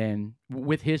 and then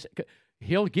with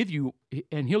he'll give you,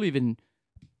 and he'll even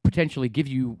potentially give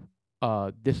you,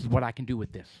 this is what I can do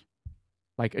with this,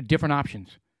 like different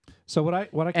options. So what I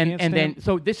can't And stand, then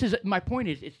so this is my point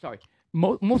is it's sorry.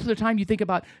 Most of the time you think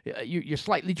about you're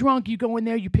slightly drunk, you go in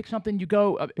there, you pick something, you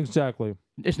go. exactly.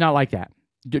 It's not like that.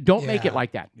 Don't make it Yeah.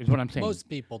 like that. Is what I'm saying. Most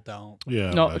people don't.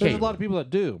 Yeah. No, that's okay. There's a lot of people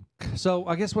that do. So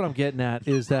I guess what I'm getting at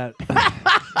is that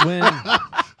when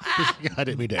I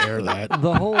didn't mean to air that.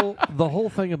 the whole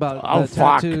thing about Oh,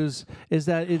 fuck. tattoos is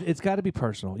that it's got to be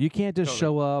personal. You can't just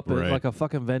show up at Right. like a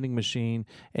fucking vending machine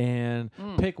and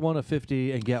pick one of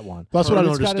 50 and get one. That's what I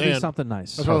don't It's got to be understand. something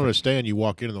nice. That's what I don't understand. You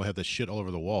walk in and they'll have this shit all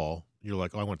over the wall. You're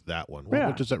like, oh, I want that one. Well, Yeah.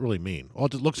 what does that really mean? Oh,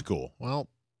 it just looks cool. Well,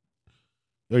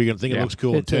 are you going to think it Yeah. looks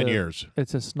cool in It's 10 a- years?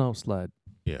 It's a snow sled.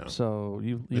 Yeah. So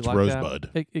you It's like Rosebud.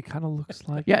 that? It kind of looks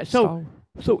like Yeah, so- Star-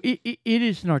 So it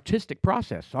is an artistic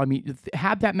process. I mean,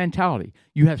 have that mentality.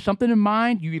 You have something in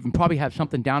mind. You even probably have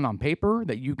something down on paper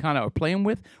that you kind of are playing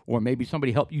with, or maybe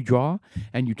somebody helped you draw,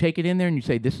 and you take it in there and you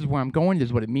say, "This is where I'm going. This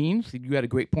is what it means." You had a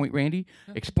great point, Randy.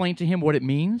 Explain to him what it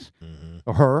means,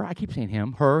 or her. I keep saying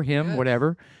him, her, him, Yes.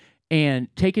 whatever, and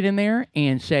take it in there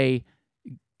and say,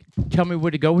 "Tell me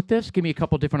where to go with this. Give me a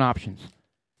couple different options,"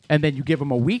 and then you give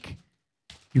them a week.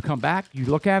 You come back, you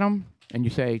look at them, and you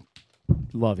say,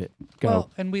 "Love it. Go."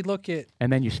 Well, and we look at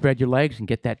And then you spread your legs and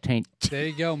get that taint, there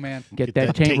you go, man. get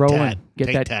that taint rolling, get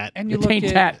Taint that tat. And the you look taint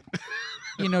at tat.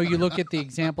 you know, you look at the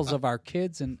examples of our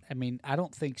kids, and I mean, I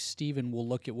don't think Steven will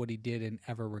look at what he did and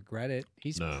ever regret it.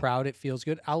 He's No. proud. It feels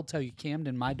good. I'll tell you,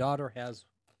 Camden, my daughter has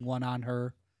one on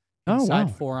her Oh inside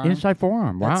wow, forearm inside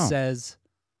forearm. that Wow. says,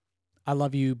 "I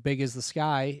love you, big as the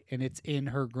sky," and it's in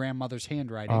her grandmother's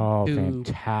handwriting, Oh, who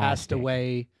passed fantastic.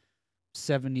 away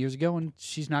 7 years ago, and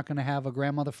she's not going to have a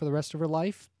grandmother for the rest of her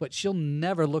life. But she'll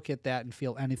never look at that and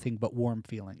feel anything but warm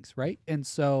feelings, right? And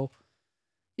so,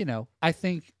 you know, I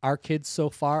think our kids so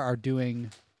far are doing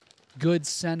good,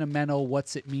 sentimental,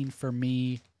 what's it mean for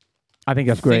me I think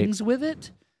that's great. things with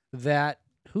it that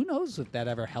who knows if that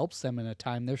ever helps them in a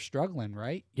time they're struggling,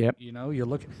 right? Yep. You know, you're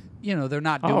looking, you know, they're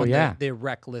not Oh, doing yeah. their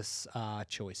reckless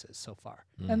choices so far.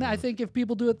 And I think if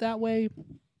people do it that way,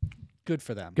 good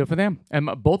for them. Good for them. And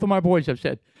both of my boys have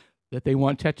said that they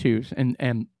want tattoos,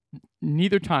 and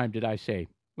neither time did I say.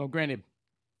 Well, granted,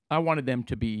 I wanted them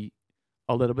to be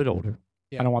a little bit older.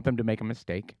 Yeah. I don't want them to make a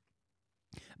mistake.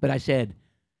 But I said,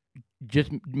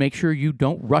 just make sure you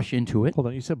don't rush into it. Hold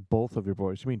on, you said both of your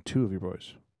boys. You mean two of your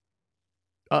boys?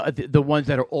 The ones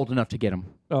that are old enough to get them.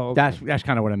 Oh, okay. That's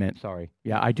kind of what I meant. Sorry.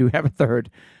 Yeah, I do have a third.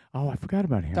 Oh, I forgot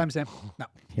about him. Timestamp. No,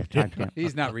 Yeah, timestamp.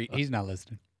 he's not. He's not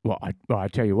listening. Well, I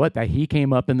tell you what, that he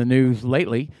came up in the news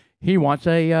lately. He wants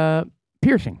a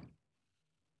piercing.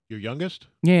 Your youngest?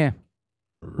 Yeah,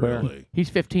 Really? he's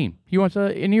 15. He wants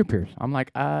an ear pierce. I'm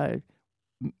like,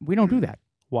 we don't do that.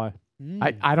 Why?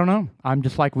 I don't know. I'm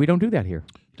just like, we don't do that here.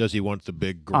 Does he want the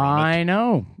big grommet? I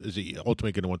know. Is he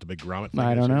ultimately going to want the big grommet thing?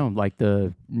 I don't know. Like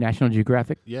the National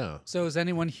Geographic. Yeah, So has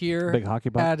anyone here Big hockey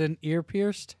ball? had an ear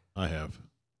pierced? I have.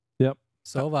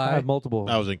 So have I I. have multiple.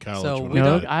 I was in college So when we I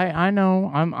No, did it. I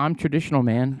know. I'm traditional,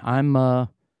 man. I'm I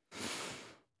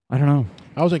don't know.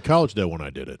 I was in college though when I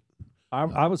did it.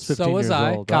 I was So 15 was years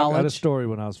I. old. I had a College. story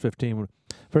when I was 15.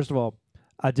 First of all,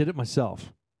 I did it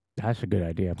myself. That's a good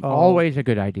idea. Oh. Always a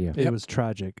good idea. It was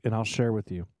tragic, and I'll share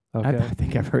with you. I Okay.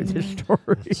 think I've heard this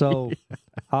story. So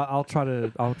I'll try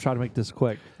to make this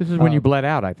quick. This is when you um, bled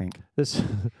out, I think.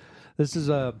 This is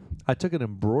I took an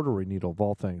embroidery needle of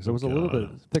all things. It was a little bit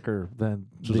thicker than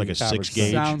So it was like the a 6 average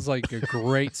gauge? Sounds like a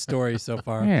great story so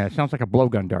far. Yeah, it sounds like a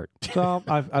blowgun dart. So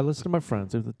I listened to my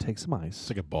friends. They would take some It's ice.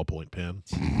 like a ballpoint pen.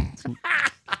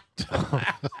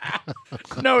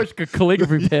 No, it's a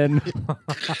calligraphy pen.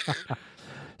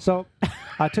 So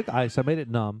I took ice. I made it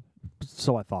numb.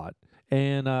 So I thought,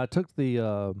 and took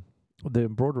the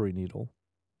embroidery needle.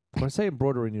 When I say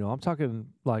embroidery needle, I'm talking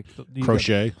like you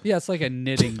Crochet. Yeah, it's like a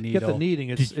knitting Get needle. the kneading.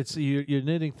 It's you're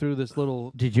knitting through this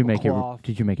little. Did you make cloth. it?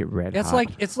 Did you make it red? It's hot?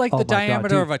 like Oh the my God, diameter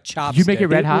dude. of a chopstick. Did you make it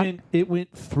red hot? It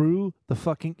went through the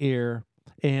fucking ear.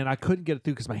 and I couldn't get it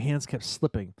through because my hands kept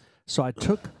slipping. So I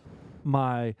took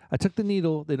the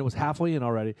needle, and it was halfway in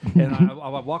already, and I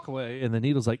walk away, and the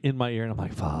needle's like in my ear, and I'm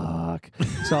like, fuck.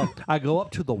 So I go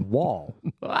up to the wall,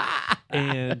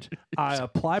 and I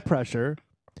apply pressure.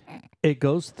 It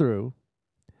goes through,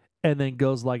 and then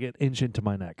goes like an inch into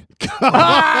my neck.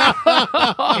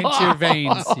 Into your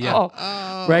veins.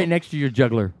 Yeah. Right next to your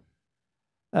jugular.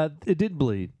 It did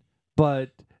bleed,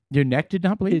 but Your neck did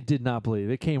not bleed? it did not bleed.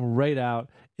 It came right out,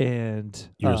 and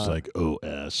You're just like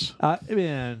OS.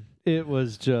 man, it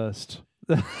was just.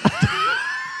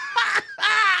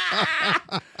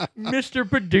 Mr.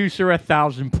 Producer,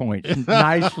 1,000 points.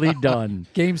 Nicely done.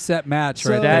 Game, set, match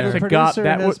So right That's the there. a go- producer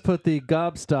that has was- put the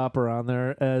gobstopper on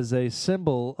there as a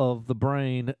symbol of the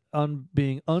brain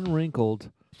being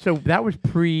unwrinkled. So that was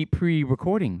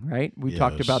pre-recording, right? We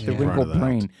talked Yes, about the yeah. wrinkled Prior to that.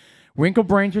 brain. Wrinkled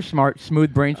brains are smart.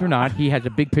 Smooth brains are not. He has a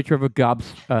big picture of a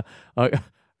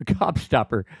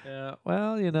gobstopper. Yeah,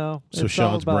 well, you know. So it's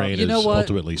all Sean's about- brain You is know what?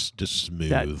 ultimately just smooth.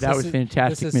 That was This is-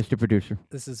 fantastic, this is- Mr. Producer.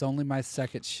 This is only my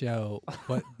second show,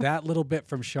 but that little bit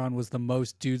from Sean was the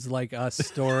most dudes like us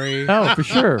story Oh, for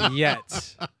sure,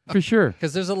 yet. for sure.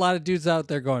 Because there's a lot of dudes out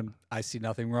there going, I see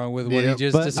nothing wrong with what Yeah, he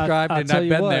just But described, I'll and tell I've you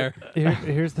been what, there.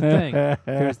 Here's the thing.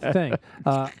 Here's the thing.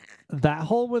 That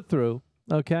hole went through.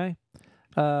 Okay.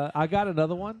 I got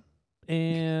another one,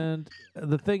 and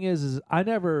the thing is I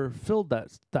never filled that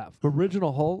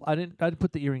original hole. I didn't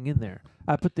put the earring in there.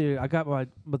 But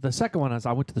the second one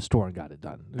I went to the store and got it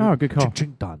done. Oh, good call. Ching,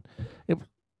 ching, done. It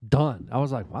done. I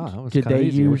was like, wow, that was Did kind of they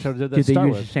easy. I use? wish I did that Did to they start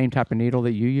use the with. same type of needle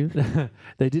that you use?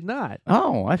 They did not.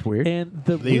 Oh, that's weird. And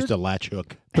the They used weird, a latch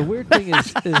hook. the weird thing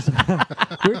is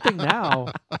weird thing now,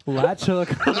 latch hook.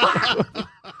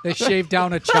 They shaved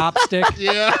down a chopstick.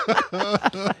 Yeah.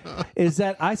 is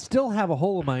that I still have a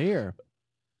hole in my ear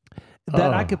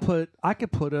that I Oh. could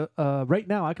put a right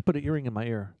now I could put an earring in my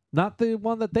ear, not the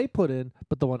one that they put in,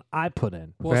 but the one I put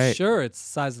in. Well, Right. sure, it's the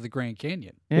size of the Grand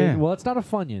Canyon. Yeah. Well, it's not a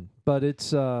Funyun, but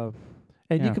it's and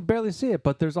Yeah. you can barely see it,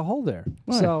 but there's a hole there.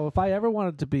 Right. So if I ever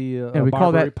wanted to be a we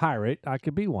call Barbary that- pirate, I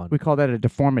could be one. we call that a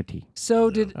deformity. So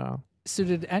did Oh.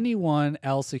 anyone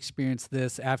else experience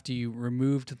this after you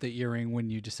removed the earring when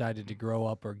you decided to grow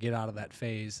up or get out of that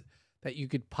phase? That you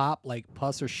could pop like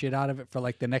pus or shit out of it for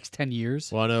like the next 10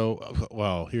 years? Well, I know.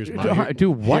 Well, here's my. Do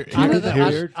what? here- Out of, the,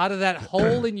 here's- out of that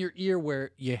hole in your ear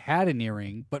where you had an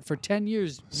earring, but for 10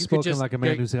 years you Spoken could just like a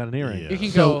man get- who's got an earring. Yeah.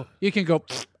 you can go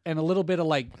and a little bit of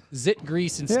like zit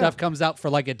grease and Yeah. stuff comes out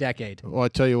for like a decade. Well, I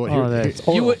tell you what. Oh, Here, that's-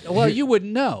 here- You would you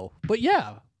wouldn't know, but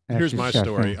yeah. here's That's my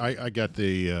disgusting. story. I got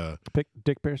the.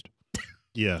 Dick pierced.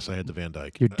 Yes, I had the Van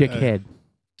Dyke. Your dickhead,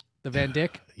 The Van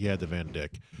Dyck. You had the Van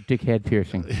Dyke. dickhead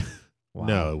piercing. Wow.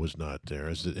 No, it was not there.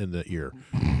 It's in the ear.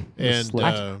 And slit.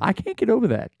 I can't get over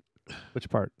that. Which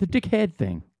part? The dickhead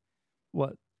thing.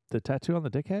 What? The tattoo on the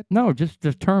dickhead? No, just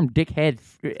the term dickhead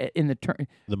in the term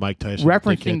the Mike Tyson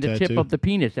referencing dickhead the tip tattoo. of the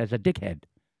penis as a dickhead.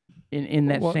 In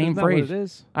that Well, same isn't that phrase. What it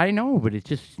is? I know, but it's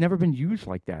just never been used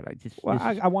like that. Well,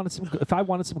 it's- I wanted some. If I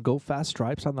wanted some go fast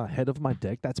stripes on the head of my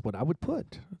dick, that's what I would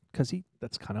put. Because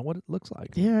that's kind of what it looks like.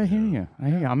 yeah, I hear you.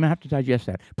 I'm gonna have to digest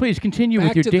that. Please continue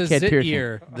Back with to your the dickhead zit piercing.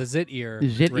 ear. The zit ear. The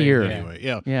zit ring, ear. yeah. Anyway,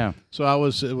 yeah. Yeah. So I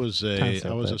was a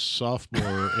Timestamp that.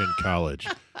 sophomore in college,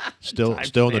 still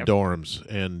in the dorms,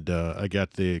 and I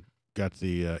got the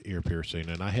ear piercing,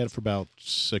 and I had it for about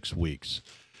 6 weeks.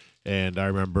 And I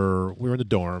remember we were in the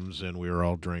dorms and we were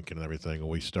all drinking and everything, and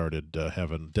we started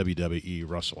having WWE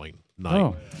wrestling night.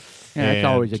 Oh, yeah, that's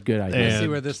always a good idea. I see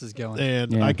And- where this is going.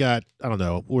 And Yeah. I don't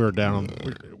know, we were down,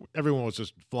 everyone was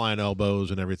just flying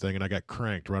elbows and everything, and I got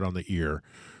cranked right on the ear,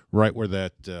 right where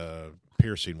that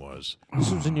piercing was. This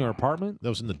was in your apartment, That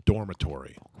was in the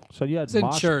dormitory. so you had It's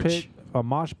in church. a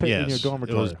mosh pit in your Yes,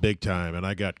 dormitory. it was big time, and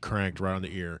I got cranked right on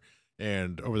the ear.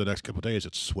 And over the next couple of days,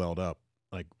 it swelled up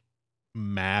like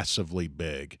massively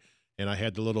big, and I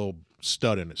had the little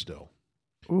stud in it still,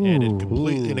 and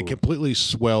it completely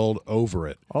swelled over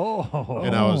it. Oh,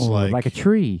 And I was like a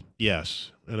tree.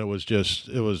 Yes, and it was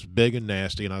big and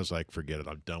nasty, and I was like, forget it,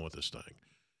 I'm done with this thing.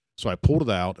 So I pulled it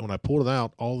out, and when I pulled it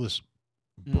out, all this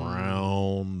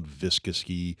brown,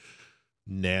 viscousy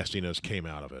nastiness came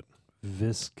out of it.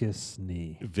 viscous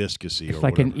knee. Viscousy. It's or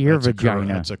like an whatever. ear That's a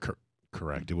vagina. that's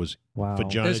correct. It was Wow.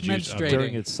 vagina It's juice. menstruating.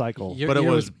 During its cycle. Your But it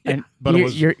ear was, And but it your,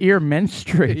 was, your ear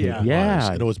menstruated. Yeah.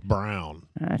 Yeah. and it was brown.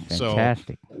 That's So-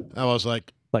 fantastic. I was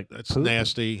like, Like that's poop?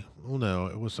 nasty. Oh no,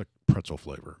 it was like pretzel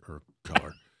flavor or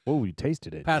color. Oh, you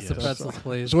tasted it. Pass the Yes. pretzels,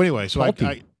 please. So anyway, so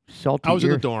Salty. Salty I was in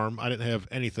ear. the dorm. I didn't have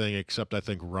anything except I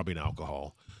think rubbing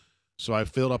alcohol. So I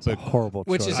filled up It's a horrible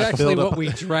Which choice. is I actually filled what up- we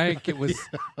drank. It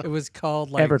was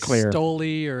called like Everclear.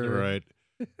 Stoli or right.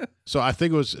 So I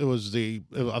think it was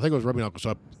rubbing alcohol. So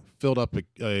I filled up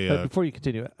a Before you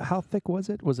continue, how thick was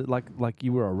it? Was it like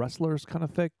you were a wrestler's kind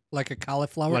of thick? Like a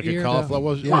cauliflower like ear? a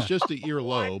cauliflower. It Yeah. was just the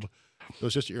earlobe. It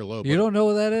was just the earlobe. You don't know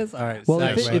what that is? All right. Well,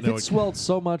 Yes, if I it, if know it it- swelled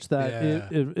so much that Yeah.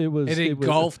 it was it it was-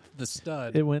 engulfed the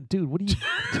stud. It went, dude. What are you?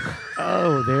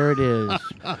 Oh, there it is.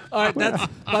 All right, that's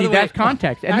by See, the way. that's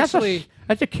context. And actually,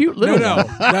 that's a cute no, little no,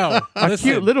 one. no. A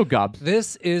Listen, cute little gob.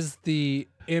 This is the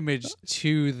image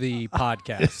to the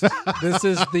podcast. This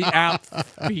is the app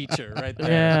feature right there.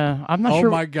 Yeah, I'm not Oh sure.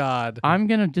 my god. I'm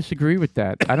going to disagree with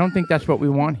that. I don't think that's what we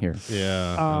want here.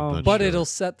 Yeah. I'm not But sure. it'll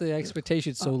set the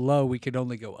expectation so low we can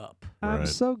only go up. I'm Right.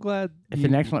 so glad. It's you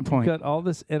an excellent point. Got all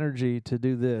this energy to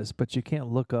do this, but you can't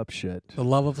look up shit. The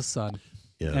love of a son.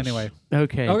 Yes. Anyway.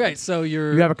 Okay. Okay, so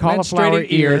you're You have a cauliflower menstruating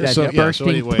ear that's So, bursting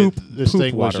anyway, poop, this poop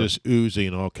thing was water. just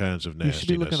oozing all kinds of You nastiness. should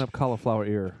be looking up cauliflower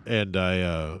ear. And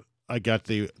I got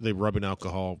the rubbing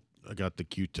alcohol. I got the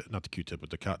Q-tip, not the Q-tip, but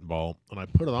the cotton ball, and I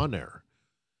put it on there.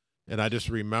 And I just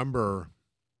remember,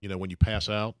 when you pass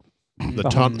out, the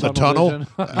tunnel, vision.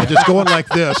 just going like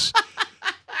this.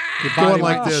 Your going body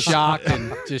like went this. shocked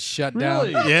and just shut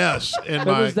Really? down. Yes, and It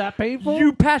my was that painful?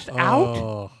 You passed out?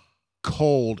 Oh.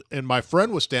 cold, and my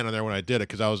friend was standing there when I did it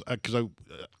because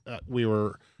we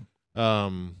were,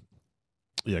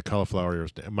 cauliflower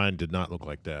ears. Mine did not look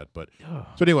like that, but so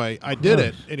anyway, I did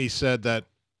it, and he said that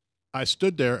I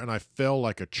stood there and I fell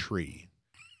like a tree,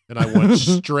 and I went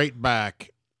straight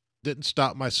back, didn't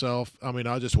stop myself. I mean,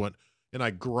 I just went and I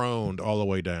groaned all the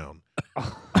way down.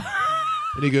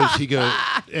 And he goes,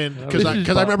 and because This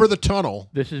is I remember the tunnel.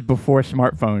 This is before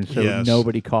smartphones, so Yes.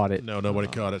 nobody caught it. No, nobody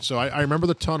caught it. So I remember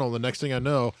the tunnel. The next thing I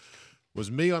know was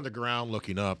me on the ground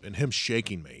looking up and him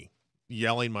shaking me,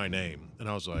 yelling my name. And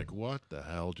I was like, what the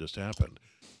hell just happened?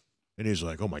 And he's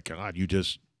like, oh, my God, you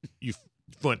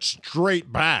went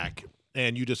straight back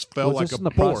and you just fell was like this a in the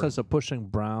board. process of pushing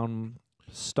brown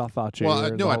stuff out your Well,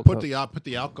 ear? no, I whole put time? put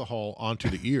the alcohol onto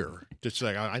the ear. Just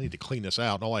like, I need to clean this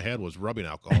out. And all I had was rubbing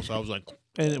alcohol. So I was like,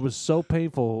 And it was so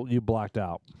painful you blacked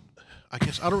out. I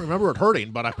guess I don't remember it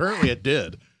hurting, but apparently it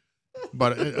did.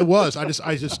 But it was. I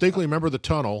distinctly remember the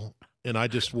tunnel, and I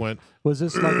just went, Was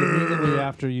this like immediately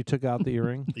after you took out the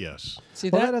earring? yes.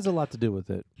 See, Well, that that has a lot to do with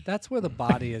it. that's where the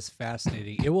body is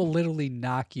fascinating. It will literally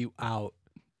knock you out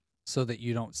so that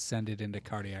you don't send it into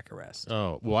cardiac arrest.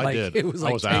 Oh, well, I Like, did. it was I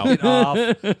like was take out. it off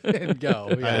and go.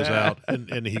 I was Yeah. out,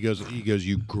 and he goes,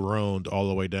 you groaned all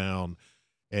the way down,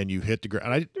 and you hit the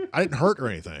ground. I didn't hurt or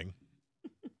anything.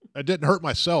 I didn't hurt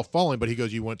myself falling, but he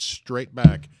goes, you went straight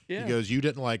back. Yeah. He goes, you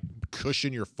didn't like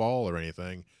cushion your fall or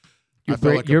anything. Your, I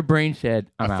felt like your brain said,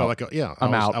 I I'm out. felt like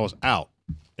I'm out. I was out,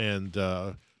 and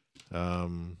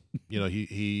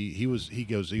he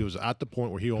was at the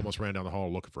point where he almost ran down the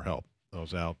hall looking for help. I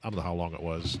was out. I don't know how long it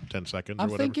was, 10 seconds or I'm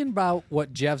whatever. thinking about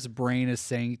what Jeff's brain is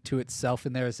saying to itself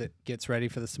in there as it gets ready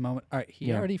for this moment. All right, he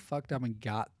Yeah. already fucked up and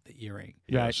got the earring.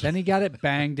 Yes. Then he got it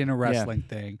banged in a wrestling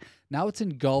thing. Now it's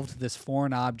engulfed this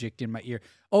foreign object in my ear.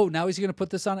 Oh, now he's going to put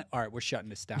this on it? All right, we're shutting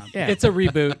this down. Yeah. It's a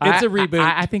reboot. It's a reboot.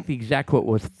 I think the exact quote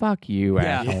was, fuck you,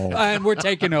 yeah. asshole. And we're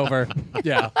taking over.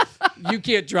 Yeah. You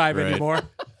can't drive Right. anymore.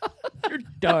 You're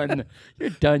done. You're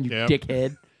done, you Yep.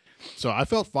 dickhead. So I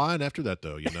felt fine after that,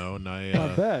 though, and I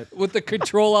I. bet. With the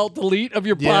control alt delete of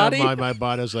your Yeah, body. my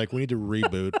body was like, we need to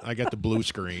reboot. I got the blue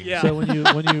screen. Yeah. So when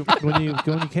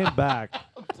you came back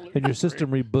and your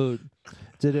system reboot,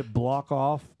 did it block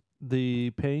off the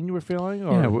pain you were feeling?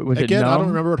 Or Yeah, was it Again, numb? I don't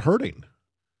remember it hurting.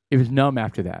 It was numb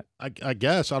after that. I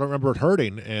guess I don't remember it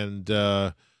hurting, and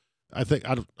I think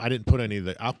I didn't put any of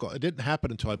the alcohol. It didn't happen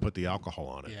until I put the alcohol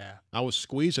on it. Yeah. I was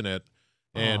squeezing it,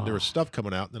 and there was stuff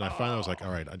coming out. And then I finally was like,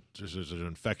 all right, there's an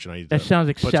infection. I need That to sounds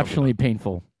put something exceptionally on.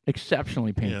 painful.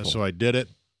 Exceptionally painful. Yeah, so I did it,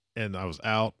 and I was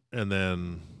out, and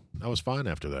then I was fine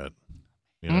after that.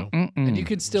 You know? And you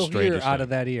can still hear Strangest out thing. of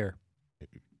that ear.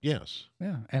 Yes.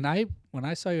 Yeah. And when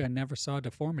I saw you, I never saw a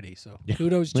deformity. So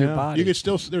kudos to your Yeah. body. You could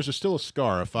still still a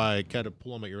scar. If I kind of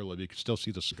pull on my earlobe, you can still see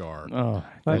the scar. Oh,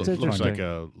 That's looks interesting.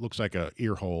 like a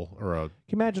ear hole or a. Can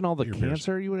you imagine all the Ear piercing.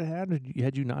 cancer you would have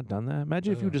had you not done that?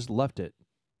 Imagine if you just left it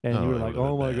and Oh, you were that like, would've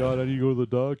 "Oh been my bad. God, I need to go to the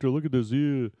doctor. Look at this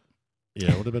ear."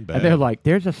 Yeah, it would have been bad. and they're like,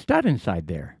 there's a stud inside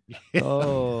there.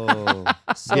 Oh,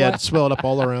 So yeah, I- it swelled up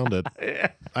all around it.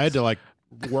 I had to like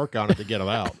work on it to get it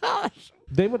out.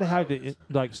 they would have had to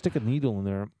like stick a needle in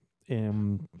there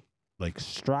and Like,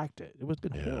 extract it. It would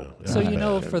have been yeah. horrible. So Yeah. you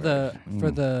know, for the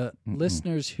Mm-mm.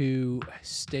 listeners who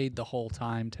stayed the whole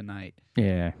time tonight,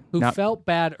 Yeah. who Not, felt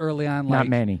bad early on, not like,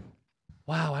 many.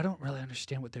 wow, I don't really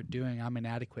understand what they're doing. I'm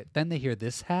inadequate. Then they hear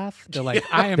this half. They're like,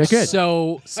 I am They're good.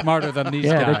 so smarter than these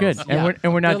Yeah, guys. they're good,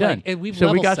 and we're not They're done. like, and we've so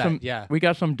we level got set, some. yeah. We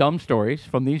got some dumb stories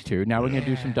from these two. Now we're gonna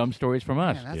do some Yeah. dumb stories from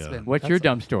us. Man, that's Yeah. been- What's that's your a-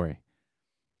 dumb story?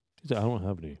 I don't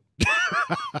have any.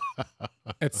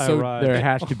 It's I so arrived. There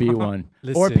has to be one, or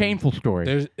a Listen, painful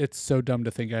story. it's so dumb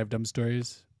to think I have dumb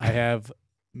stories. I have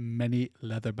many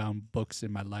leather-bound books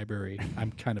in my library.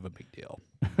 I'm kind of a big deal.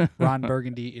 Ron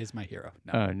Burgundy is my hero.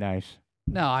 No, Oh, nice.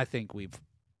 no, I think we've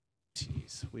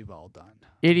all done.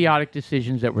 Idiotic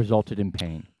decisions that resulted in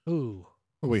pain. Ooh,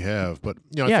 We have, but I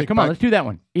Yeah, think come on, back- let's do that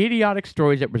one. Idiotic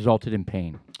stories that resulted in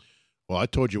pain. Well, I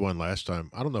told you one last time.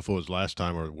 I don't know if it was last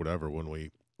time or whatever when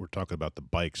we were talking about the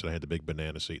bikes and I had the big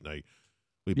banana seat and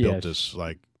we built Yes. this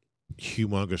like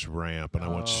humongous ramp and I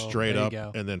went Oh, straight there you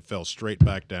up go. and then fell straight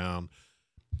back down.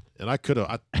 And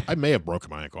I may have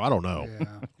broken my ankle. I don't know,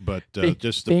 yeah. but Thi-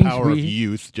 just the things power of we-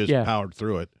 youth just yeah. powered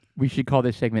through it. We should call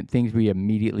this segment "Things We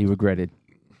Immediately Regretted."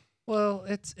 Well,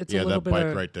 it's a Yeah, little that bit bike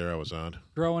of right there I was on.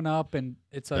 growing up, and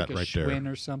it's like That a right there. Schwinn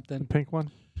or The something. pink one.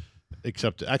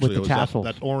 Except actually, the it was that, tassels.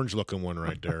 that orange looking one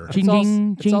right there. Ching, It's also,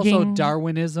 ding, it's ching, also ding.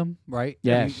 Darwinism, right?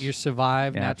 Yes. You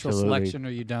survive natural Absolutely. selection or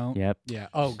you don't. Yep. Yeah.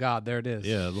 Oh God, there it is.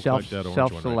 Yeah, it looked Self like that orange one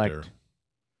right self-select. there.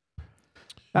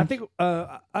 I think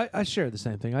I shared the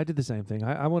same thing. I did the same thing.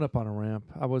 I went up on a ramp.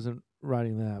 I wasn't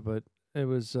riding that, but it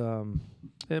was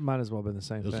it might as well have been the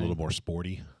same It was a thing. little more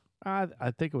sporty. I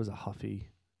think it was a Huffy.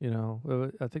 You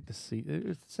know, I think the seat.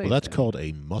 It's the same Well, that's thing. called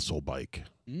a muscle bike.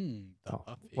 The Oh,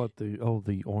 Huffy. what the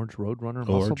orange Roadrunner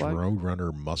muscle Orange bike.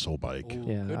 Roadrunner muscle bike. Ooh,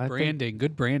 Yeah, good I think- branding.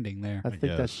 Good branding there. I think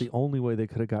that's guess. the only way they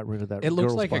could have got rid of that. It looks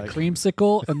girl's like bike. a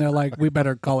creamsicle, and they're like, "We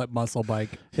better call it muscle bike."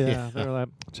 Yeah, they're like,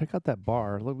 check out that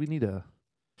bar. Look, we need a.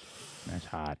 That's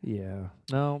hot. Yeah,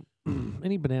 no,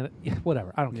 any banana. Yeah,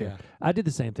 whatever. I don't care. Yeah. I did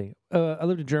the same thing. I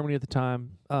lived in Germany at the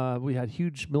time. We had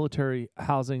huge military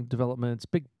housing developments,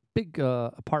 big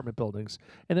apartment buildings,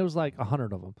 and there was like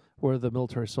 100 of them where the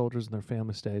military soldiers and their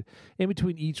families stayed. In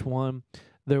between each one,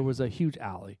 there was a huge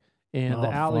alley, and the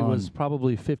Oh, alley was fun.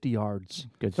 probably 50 yards.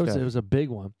 Good It was, stuff. it was a big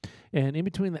one, and in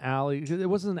between the alley, it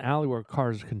wasn't an alley where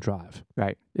cars can drive.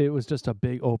 Right. It was just a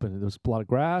big open. There was a lot of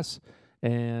grass,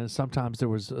 and sometimes there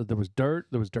was dirt.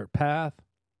 There was dirt path.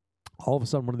 All of a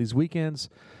sudden, one of these weekends,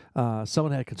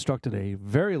 someone had constructed a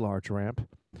very large ramp,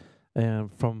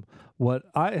 and from what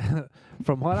I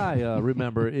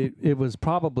remember, it was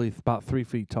probably about 3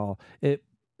 feet tall. It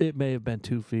may have been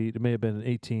 2 feet. It may have been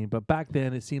 18, but back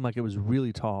then it seemed like it was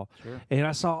really tall. Sure. And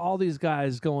I saw all these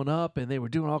guys going up, and they were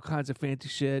doing all kinds of fancy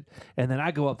shit. And then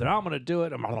I go up there. I'm gonna do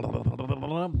it.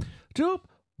 Joop,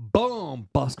 boom,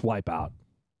 bust, wipe out.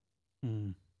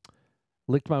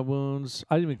 Licked my wounds.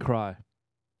 I didn't even cry.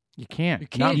 You can't. You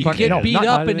can't. You Not- get no, beat not-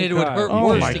 up, I and it didn't would cry. hurt Oh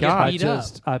worse my to God. get beat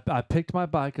up. I picked my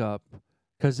bike up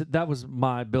because that was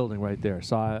my building right there.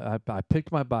 So I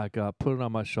picked my bike up, put it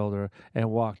on my shoulder, and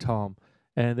walked home.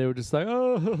 And they were just like,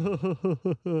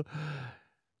 oh,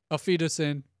 A fetus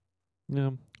in.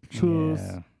 yeah, truth.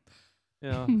 Yeah.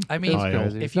 Yeah. I It mean, was Kyle.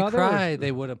 crazy. if you No, there cry, was-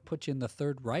 they would have put you in the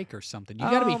Third Reich or something. You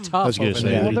got to be I tough was gonna over say,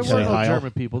 there. Well, did there he were say no Heil?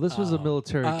 German people. This was a Oh.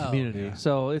 military Oh, community. yeah.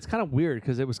 So it's kind of weird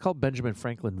because it was called Benjamin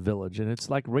Franklin Village, and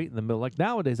it's like right in the middle. Like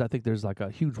nowadays, I think there's like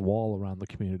a huge wall around the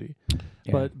community.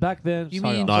 Yeah. But back then, You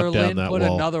sorry, mean Knock down Berlin that put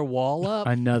wall. another wall up?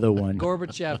 Another one.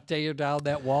 Gorbachev tear down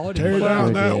that wall. and Tear put down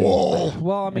up- that wall.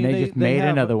 well, I And mean, they just made have-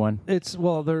 another one. It's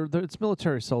it's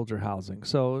military soldier housing,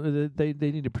 so they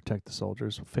need to protect the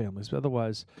soldiers' families. But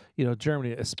otherwise,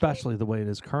 Germany, especially the way it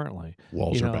is currently,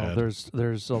 Walls are bad.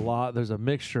 there's a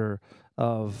mixture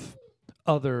of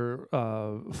other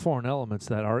foreign elements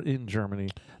that are in Germany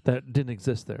that didn't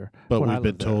exist there. But when I we've been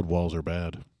lived there. told walls are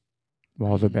bad.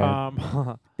 Walls are bad.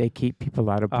 All They keep people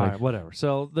out of place. right, whatever.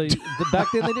 So back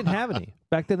then they didn't have any.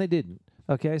 Back then they didn't.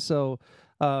 Okay, so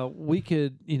we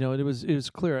could, it was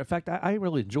clear. In fact, I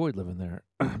really enjoyed living there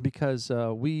because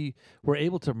we were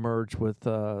able to merge with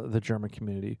the German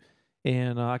community,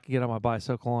 and I could get on my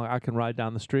bicycle, I can ride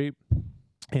down the street,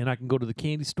 and I can go to the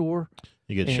candy store.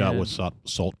 You get shot with And-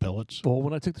 salt pellets. Well,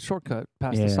 when I took the shortcut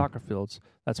past Yeah. the soccer fields,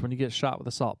 that's when you get shot with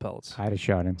the salt pellets, I'd have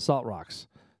shot him. salt rocks.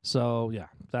 So yeah,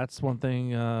 that's one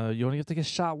thing. You only have to get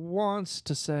shot once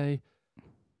to say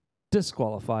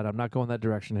disqualified. I'm not going that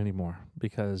direction anymore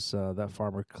because that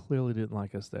farmer clearly didn't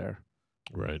like us there.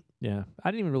 Right. Yeah,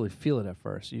 I didn't even really feel it at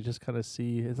first. You just kind of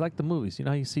see. It's like the movies. You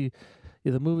know how you see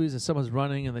the movies and someone's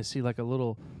running and they see like a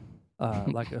little,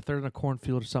 like if they're in a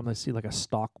cornfield or something, they see like a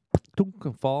stalk dunk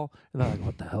and fall, and they're like,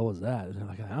 "What the hell was that?" And they're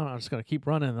like, "I don't know. I'm just gonna keep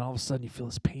running." And all of a sudden, you feel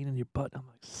this pain in your butt. I'm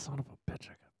like, "Son of a bitch!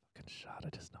 I got fucking shot. I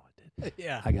just know I did.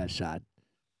 Yeah. I got shot.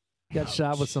 Got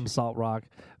shot with some salt rock.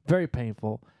 Very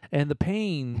painful. And the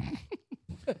pain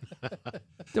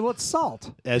Well, it's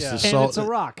salt. As Yeah. the And salt it's a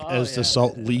rock. as the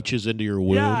salt leaches into your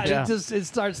wound. Yeah, Yeah. it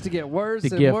starts to get worse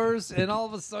The and gift. worse, and all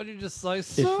of a sudden you're just like,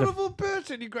 the- son of a bitch,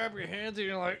 and you grab your hands and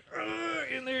you're like,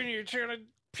 in there, and you're trying to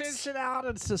pinch it out,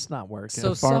 and it's just not working. So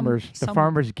The farmer's some-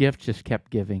 farmer's gift just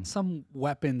kept giving. Some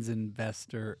weapons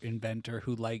inventor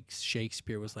who likes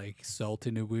Shakespeare was like, salt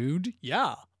in a wound?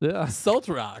 Yeah. yeah, Salt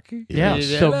rock. Yeah. Yes.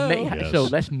 So Yes. so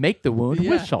let's make the wound Yeah,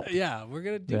 with salt. yeah, we're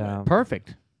going to do yeah. it.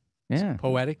 Perfect. Yeah.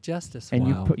 Poetic justice. And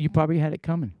wow. you probably had it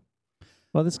coming.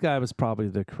 Well, this guy was probably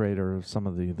the creator of some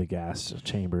of the gas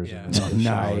chambers Yeah. and the showers,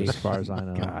 Nice. as far as I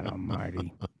know. God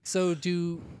Almighty. So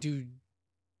do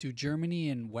Germany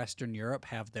and Western Europe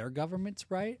have their governments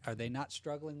right? Are they not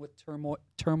struggling with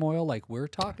turmoil like we're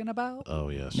talking about? Oh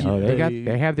yes. No,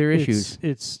 they have their issues.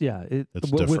 It's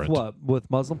It's with different. what?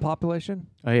 With Muslim population,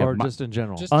 Oh, yeah, or mu- just in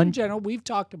general? Just in general, we've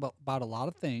talked about a lot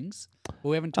of things, but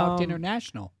we haven't talked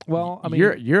international. well, I mean,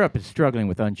 Europe is struggling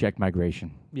with unchecked migration.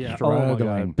 yeah, oh my struggling.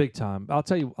 god, big time. I'll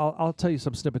tell you. I'll tell you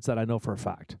some snippets that I know for a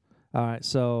fact. All right,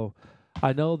 so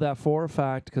I know that for a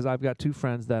fact because I've got two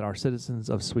friends that are citizens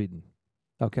of Sweden.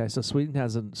 Okay, so Sweden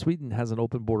has an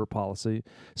open border policy.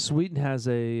 Sweden has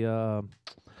a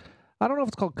I don't know if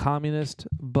it's called communist,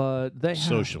 but they have,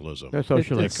 Socialism. They're They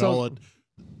socialists. so- call it.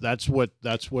 That's what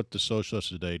the socialists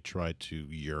today try to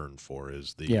yearn for.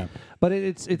 Is the Yeah. but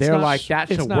it's They're not, like,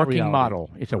 that's it's a not working reality. model.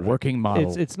 It's a working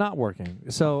model. It's not working.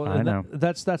 So I know.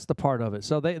 that's the part of it.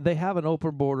 So they have an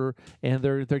open border, and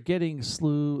they're getting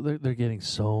they're getting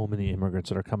so many immigrants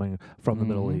that are coming from the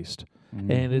Middle Mhm. East,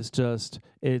 Mhm. and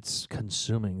it's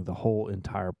consuming the whole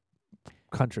entire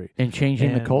country. And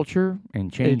changing the and culture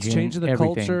and changing It's changing the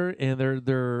everything. culture, and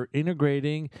they're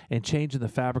integrating and changing the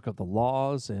fabric of the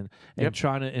laws, and Yep.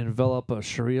 trying to envelop a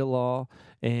Sharia law,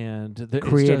 and it's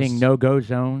Creating just- no-go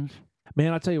zones.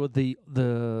 Man, I tell you what,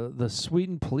 the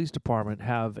Sweden police department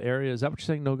have areas. Is that what you're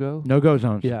saying? No go. No-go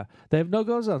zones. Yeah, they have no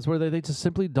go zones where they just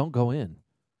simply don't go in.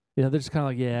 You know, they're just kind of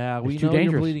like, yeah, we It's too know you're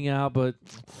dangerous. bleeding out, but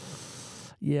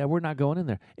yeah, we're not going in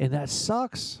there, and that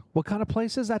sucks. What kind of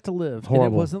place is that to live? And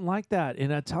Horrible. it wasn't like that,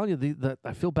 and I tell you,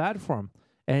 I feel bad for them.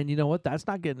 And you know what? That's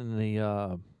not getting any.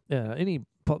 No,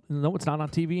 it's not on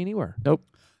TV anywhere. Nope.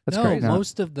 That's no, crazy.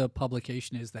 most of the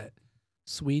publication is that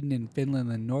Sweden and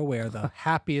Finland and Norway are the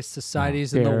happiest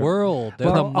societies in the They're- world.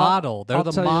 They're Well, the model. They're I'll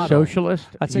the tell you- model. Socialist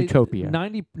I'd say utopia.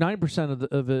 99%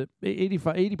 of it,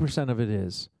 80% of it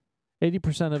is.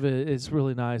 80% of it is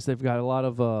really nice. They've got a lot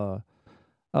of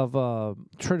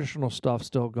traditional stuff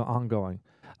still ongoing.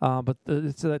 But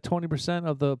it's that 20%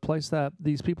 of the place that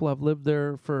these people have lived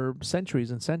there for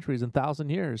centuries and centuries and 1,000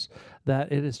 years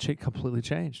that it has completely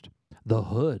changed. The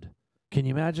hood. Can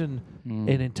you imagine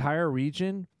Mm. an entire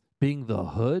region being the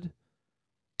hood?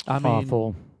 I mean,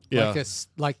 Awful. yeah.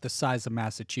 Like the size of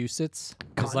Massachusetts.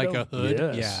 It's like a hood.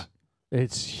 Yes. Yeah.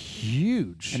 It's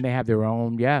huge. And they have their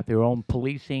own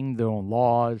policing, their own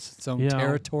laws. Its own Yeah.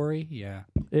 territory. Yeah.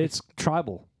 It's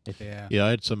tribal. Yeah. Yeah, I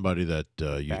had somebody that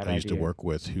Bad I used to idea. work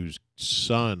with whose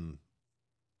son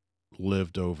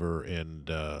lived over in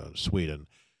Sweden,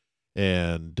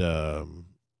 and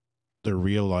they're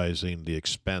realizing the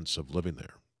expense of living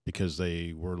there because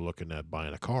they were looking at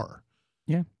buying a car.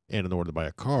 Yeah. And in order to buy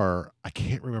a car, I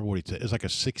can't remember what he said. It's like a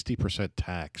 60%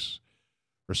 tax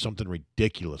or something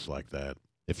ridiculous like that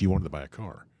if you wanted to buy a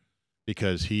car.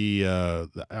 Because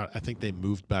I think they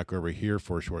moved back over here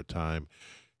for a short time,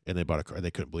 and they bought a car. And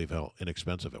they couldn't believe how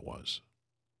inexpensive it was,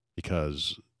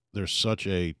 because there's such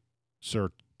a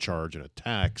surcharge and a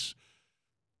tax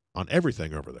on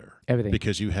everything over there. Everything.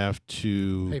 Because you have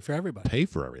to Pay for everybody. pay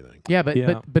for everything. Yeah, but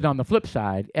Yeah. but on the flip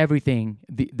side, everything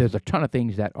there's a ton of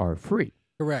things that are free.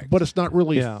 Correct. But it's not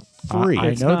really Yeah. free. I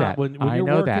It's know not. that. When I you're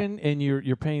know that. working and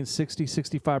you're paying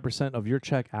 65% of your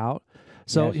check out.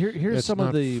 So Yes. here's It's some of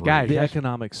not the free. Guys, the that's-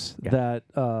 economics Yeah.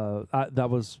 that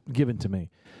was given to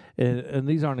me, and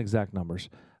these aren't exact numbers,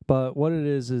 but what it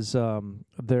is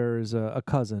there's a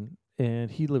cousin,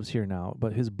 and he lives here now,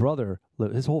 but his brother,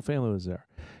 his whole family lives there,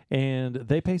 and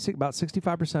they pay about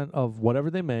 65% of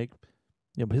whatever they make.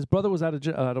 You know, his brother was out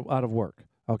of work.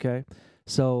 Okay,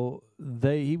 so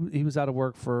he was out of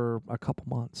work for a couple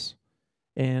months,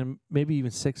 and maybe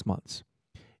even 6 months,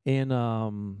 and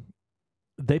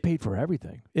they paid for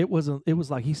everything. It was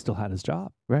like he still had his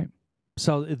job. Right.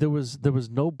 So there was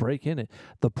no break in it.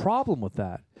 The problem with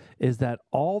that is that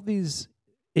all these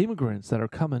immigrants that are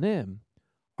coming in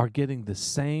are getting the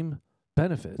same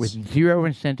benefits With zero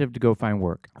incentive to go find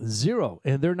work. zero,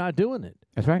 and they're not doing it.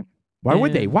 That's right. Why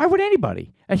would they? And- Why would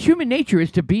anybody? As human nature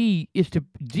is to if you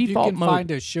default can mode.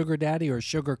 find a sugar daddy or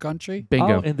sugar country,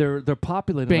 Bingo. Oh, and they're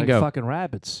populating Bingo. like fucking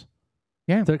rabbits.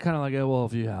 Yeah. They're kind of like, well,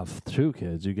 if you have 2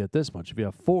 kids, you get this much. If you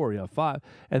have 4, you have 5.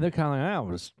 And they're kind of like,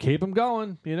 we'll just keep them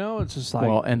going. It's just like,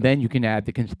 Well, and then you can add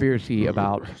the conspiracy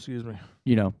about, excuse me.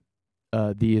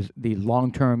 the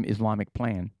long-term Islamic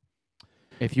plan.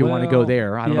 If you want to go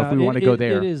there, I don't know if we want to go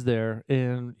there. It is there,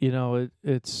 and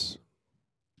it's.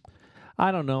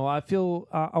 I don't know. I feel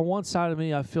on one side of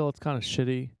me, I feel it's kind of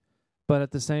shitty, but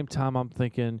at the same time, I'm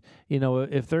thinking,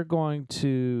 if they're going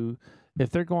to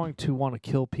want to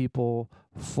kill people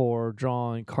for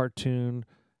drawing cartoon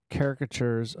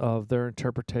caricatures of their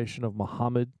interpretation of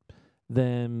Muhammad,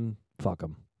 then fuck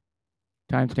them.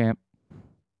 Timestamp.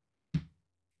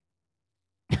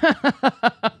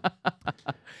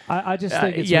 I just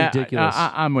think it's ridiculous.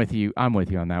 I'm with you. I'm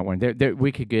with you on that one.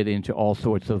 We could get into all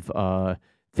sorts of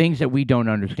things that we don't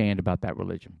understand about that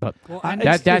religion, but Well,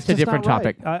 that's a different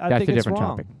topic. I That's think a it's different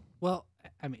wrong. topic. Well,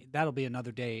 I mean, that'll be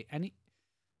another day. Any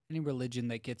religion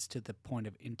that gets to the point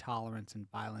of intolerance and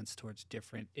violence towards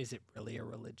different, is it really a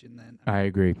religion then? I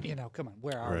agree. Come on,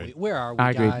 where are Right. we? Where are we, I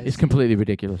agree. guys? It's completely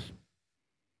ridiculous.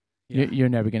 Yeah. You're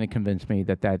never going to convince me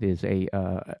that is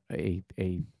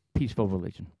a peaceful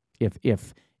religion.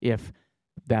 If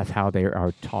that's how they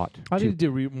are taught. I to- need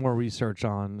to do more research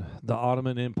on the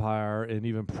Ottoman Empire and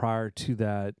even prior to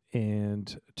that,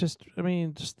 and just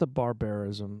the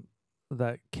barbarism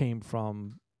that came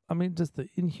from. Just the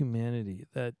inhumanity,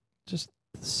 that just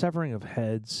severing of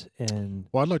heads, and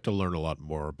Well, I'd like to learn a lot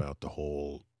more about the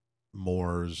whole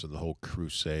Moors and the whole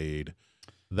Crusade.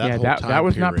 That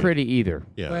was not period. pretty either.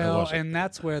 Yeah, it well, wasn't. and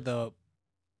that's where the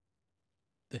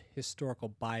historical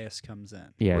bias comes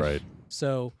in. Yes. Right.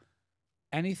 So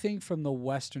anything from the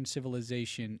Western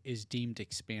civilization is deemed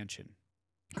expansion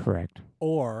Correct.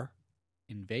 or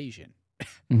invasion.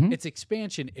 Mhm. It's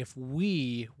expansion if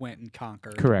we went and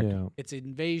conquered. Correct. yeah. It's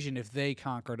invasion if they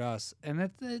conquered us, and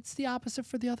it's the opposite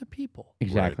for the other people.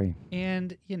 Exactly.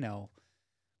 And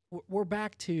we're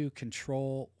back to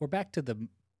control. We're back to the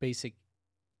basic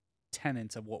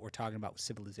tenets of what we're talking about with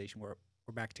civilization. We're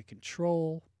back to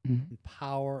control, Mhm. and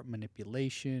power,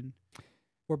 manipulation.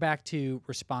 We're back to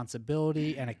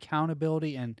responsibility and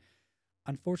accountability. And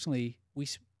unfortunately,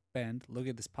 look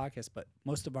at this podcast, but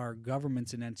most of our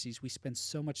governments and entities, we spend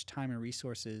so much time and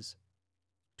resources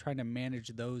trying to manage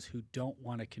those who don't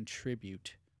want to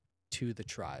contribute to the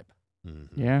tribe. Mhm.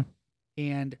 Yeah.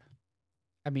 And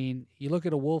you look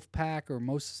at a wolf pack or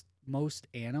most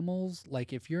animals,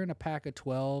 like if you're in a pack of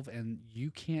 12 and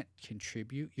you can't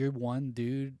contribute, you're one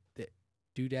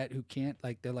dudette who can't,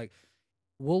 like, they're like,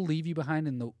 we'll leave you behind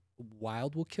in the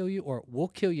wild, will kill you, or we'll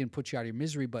kill you and put you out of your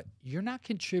misery, but you're not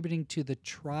contributing to the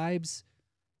tribe's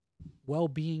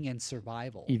well-being and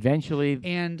survival. Eventually,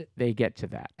 And they get to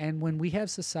that. when we have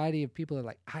society of people that are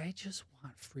like, I just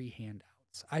want free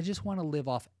handouts, I just want to live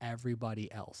off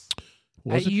everybody else.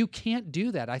 You can't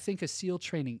do that. I think a SEAL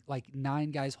training, like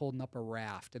 9 guys holding up a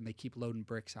raft and they keep loading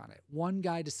bricks on it. One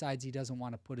guy decides he doesn't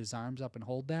want to put his arms up and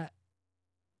hold that.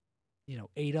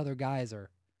 8 other guys are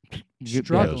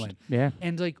struggling. Yeah.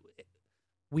 And like,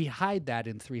 we hide that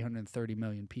in 330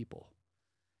 million people.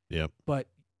 Yep. But,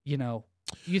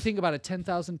 you think about a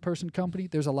 10,000 person company,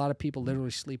 there's a lot of people literally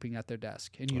sleeping at their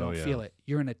desk and you Oh, don't yeah. feel it.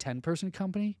 You're in a 10-person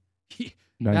company, Doesn't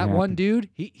that one happen. dude,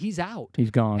 he's out.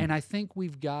 He's gone. And I think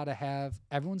we've got to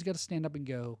everyone's got to stand up and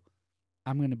go,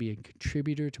 I'm going to be a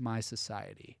contributor to my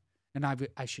society. And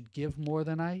I should give more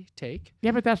than I take.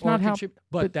 Yeah, but that's or not how.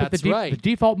 But that's right. The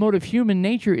default mode of human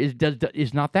nature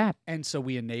is not that. And so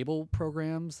we enable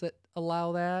programs that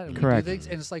allow that. And Correct. We do things,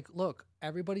 and it's like, look,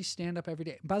 everybody stand up every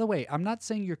day. By the way, I'm not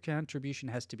saying your contribution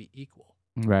has to be equal.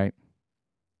 Right.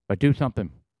 But do something.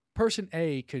 Person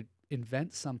A could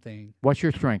invent something What's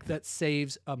your strength? that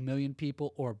saves 1 million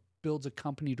people or builds a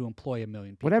company to employ 1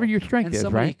 million people. Whatever your strength and is,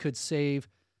 somebody right? could save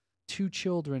 2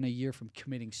 children a year from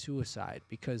committing suicide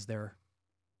because they're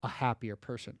a happier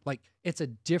person. Like, it's a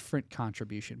different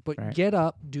contribution. But Right. get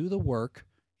up, do the work,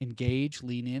 engage,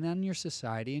 lean in on your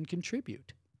society, and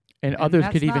contribute. And and others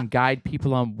that's could even not- guide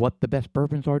people on what the best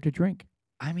bourbons are to drink.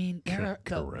 I mean, the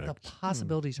Correct.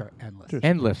 possibilities are endless. Just-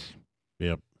 Endless.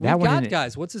 Yep. That We've one got in it-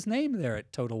 guys. What's his name there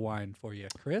at Total Wine for you,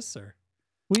 Chris? Or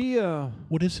We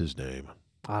What is his name?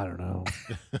 I don't know.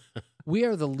 we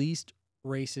are the least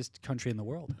racist country in the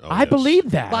world. Oh, I yes.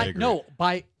 believe that. I agree.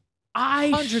 By I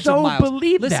hundreds so of miles.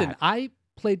 believe Listen, that. I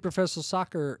played professional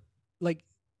soccer. Like,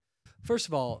 first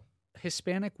of all,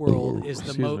 Hispanic world is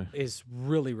Excuse me. is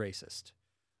really racist.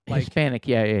 Like Hispanic,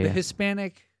 yeah. the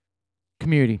Hispanic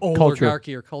Community, culture.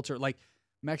 oligarchy or culture, like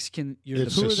Mexican.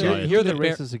 It's Who are society. they, You're who the are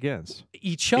bear- racist against?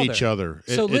 each other. Each other.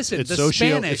 So listen, it's the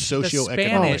socio- Spanish, it's socioeconomic. the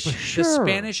Spanish, Oh, for the sure.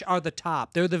 Spanish are the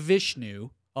top. They're the Vishnu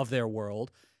of their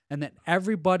world, and then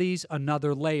everybody's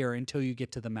another layer until you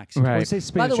get to the Mexicans. When you Right. say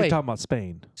Spain, By the you're way- talking about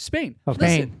Spain. Spain. Okay.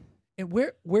 Listen, Spain. and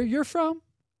where you're from,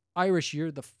 Irish,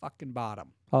 you're the fucking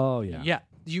bottom. Oh yeah. Yeah,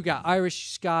 you got Irish,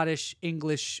 Scottish,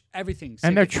 English, everything.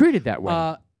 And they're Same- treated that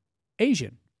way.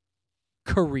 Asian,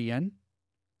 Korean,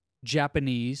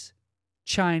 Japanese,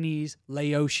 Chinese,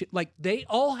 Laotian. Like they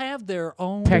all have their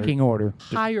own Pecking order.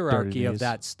 hierarchy of days.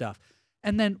 that stuff.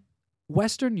 And then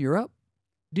Western Europe,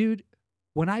 dude,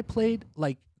 when I played,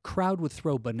 like crowd would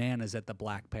throw bananas at the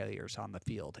black players on the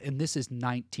field, and this is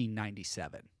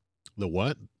 1997. The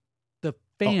what? The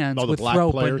fans the would black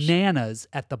throw players? bananas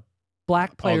at the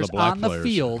black players black on the players.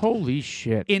 field Holy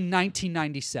shit. in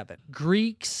 1997.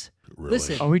 Greeks, Really?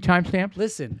 listen, Are we timestamped?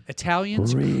 listen,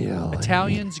 Italians, Really?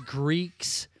 Italians,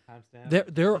 Greeks,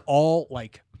 they're all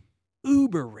like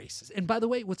uber racist. And by the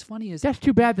way, what's funny is That's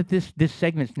too bad that this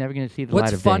segment's never going to see the what's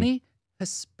light of day. funny,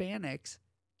 Hispanics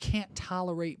can't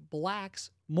tolerate blacks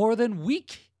more than we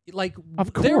like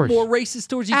Of they're course. more racist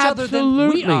towards each other than we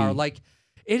Absolutely. are. Like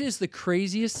it is the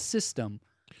craziest system.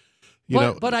 You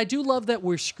know, But I do love that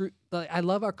we're I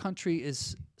love our country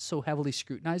is so heavily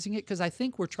scrutinizing it because I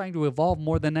think we're trying to evolve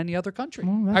more than any other country.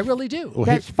 Well, I that's- really do. Well,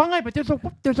 That's fine, but there's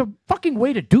a fucking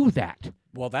way to do that.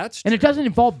 Well, that's And it doesn't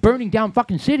involve burning down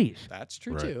fucking cities. That's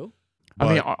true Right. too. I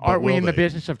mean, but aren't we will in the they?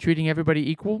 business of treating everybody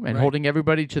equal and Right. holding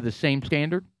everybody to the same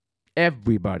standard?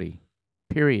 Everybody.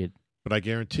 Period. But I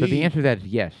guarantee. So the answer to that is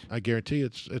yes. I guarantee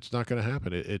it's not going to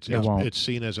happen. It's It won't. it's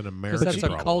seen as an Because American that's a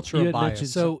problem. culture You of had bias. mentioned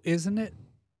So isn't it?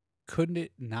 Couldn't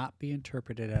it not be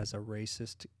interpreted as a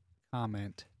racist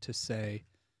comment to say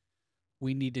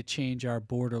we need to change our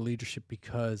board or leadership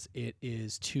because it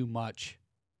is too much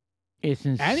It's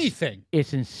anything?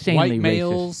 It's insanely White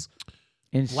males.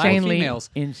 insanely, females.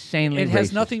 insanely. It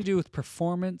has racist. nothing to do with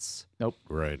performance,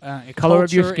 Right. Color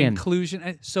of your culture, skin.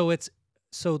 inclusion.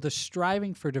 So the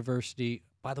striving for diversity.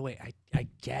 By the way, I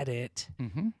get it,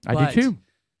 I But- do too.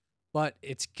 but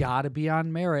it's got to be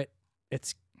on merit.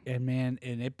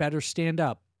 And it better stand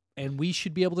up, and we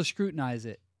should be able to scrutinize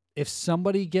it. If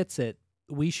somebody gets it,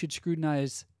 we should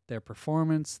scrutinize their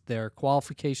performance, their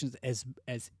qualifications as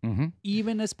Mm-hmm.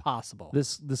 even as possible.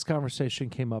 This conversation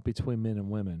came up between men and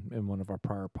women in one of our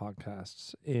prior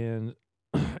podcasts, and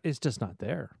it's just not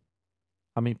there.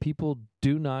 I mean, people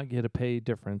do not get a pay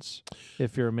difference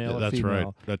if you're a male or That's right.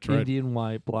 female, That's right. Indian,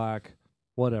 white, black,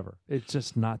 whatever. It's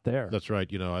just not there. That's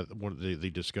right. You know, one of the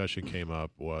discussion came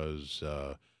up was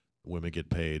women get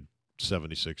paid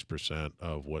 76%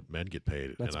 of what men get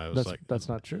paid, That's, and I was that's, like, that's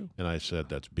not true. and I said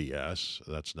that's BS.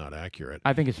 That's not accurate.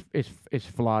 I think it's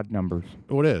flawed numbers.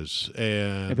 Oh, it is,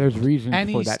 and There's reasons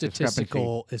Any for that discrepancy.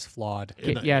 statistical is flawed.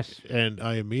 and I- Yes. And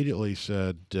I immediately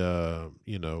said,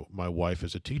 you know, my wife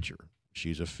is a teacher.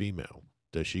 She's a female.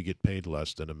 Does she get paid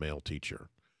less than a male teacher?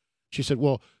 She said,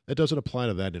 well, it doesn't apply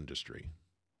to that industry.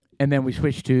 And then we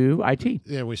switched to IT.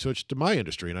 Yeah, we switched to my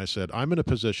industry, and I said, I'm in a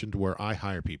position to where I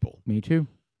hire people. Me too.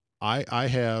 I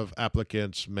have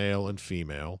applicants, male and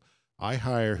female. I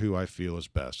hire who I feel is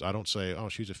best. I don't say, oh,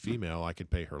 she's a female, I can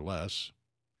pay her less.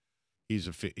 He's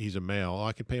a male,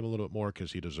 I can pay him a little bit more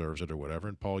because he deserves it or whatever.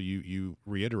 And Paul, you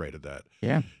reiterated that.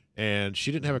 Yeah. And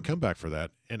she didn't have a comeback for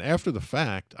that. And after the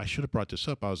fact, I should have brought this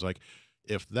up. I was like,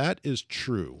 if that is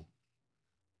true,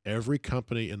 every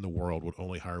company in the world would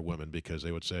only hire women because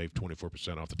they would save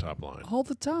 24% off the top line. All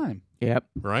the time. Yep.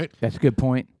 Right? That's a good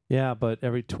point. Yeah, but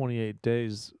every 28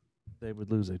 days, they would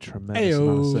lose a tremendous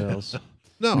amount of Ayo. sales.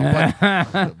 No,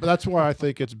 but that's why I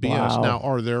think it's BS. Wow. Now,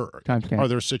 are there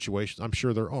Timestamp. situations? I'm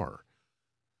sure there are.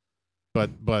 But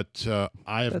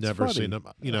I have That's never funny. seen them.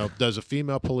 You know, does a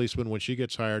female policeman, when she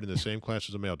gets hired in the same class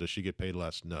as a male, does she get paid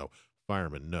less? No.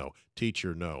 Fireman, no.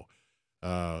 Teacher, no.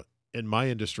 In my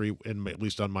industry, at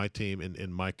least on my team,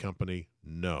 in my company,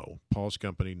 no. Paul's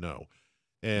company, no.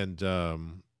 And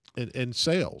in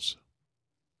sales,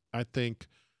 I think,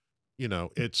 you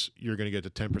know, you're going to get a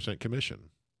 10% commission.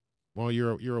 Well,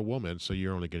 you're a woman, so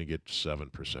you're only going to get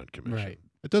 7% commission. Right.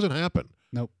 It doesn't happen.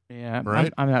 Yeah,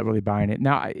 Right? I'm not really buying it.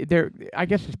 Now, I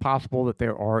guess it's possible that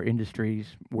there are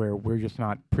industries where we're just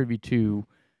not privy to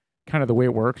kind of the way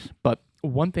it works. But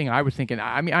one thing I was thinking,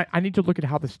 I mean, I need to look at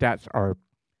how the stats are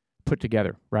put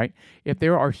together, right? If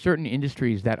there are certain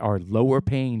industries that are lower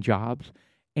paying jobs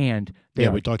and Yeah,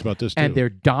 we talked about this too. and they're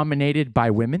dominated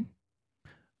by women.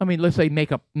 I mean, let's say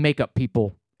makeup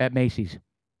people at Macy's,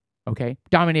 okay,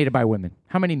 dominated by women.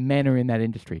 How many men are in that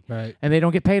industry? Right. And they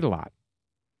don't get paid a lot.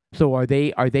 So are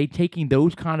they taking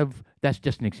those kind of, that's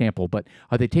just an example, but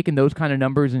are they taking those kind of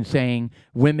numbers and saying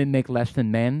women make less than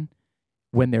men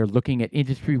when they're looking at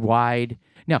industry wide?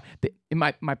 Now,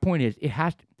 my point is,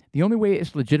 the only way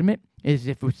it's legitimate is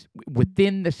if it's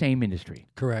within the same industry.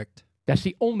 Correct. That's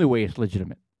the only way it's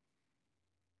legitimate.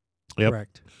 Yep.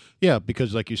 Correct. Yeah,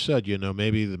 because like you said,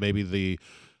 maybe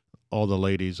all the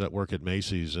ladies that work at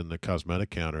Macy's and the cosmetic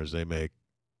counters, they make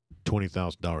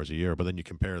 $20,000 a year, but then you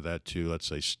compare that to, let's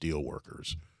say, steel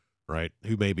workers, right,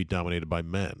 who may be dominated by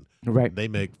men. Right. They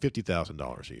make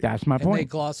 $50,000 a year. That's my And point. they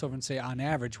gloss over and say, on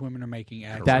average, women are making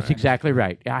X. That's Correct. exactly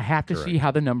right. I have to see Correct.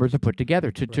 how the numbers are put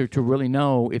together to really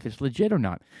know if it's legit or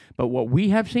not. But what we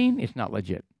have seen, it's not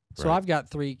legit. So Right. I've got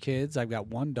 3 kids. I've got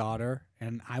 1 daughter,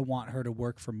 and I want her to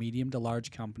work for medium to large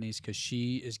companies because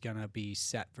she is going to be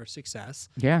set for success.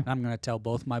 Yeah. And I'm going to tell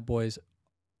both my boys,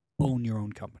 own your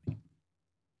own company.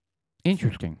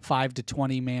 Interesting. 5 to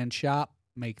 20 man shop,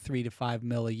 make 3 to 5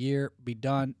 mil a year, be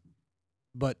done.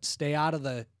 But stay out of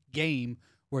the game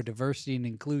where diversity and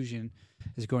inclusion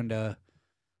is going to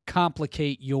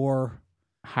complicate your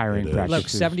Hiring It is.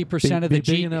 practices. look. 70% of the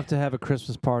big enough to have a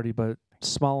Christmas party, but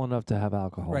small enough to have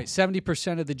alcohol. Right,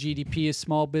 70% of the GDP is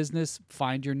small business.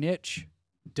 Find your niche.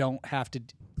 Don't have to.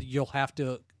 You'll have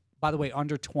to. By the way,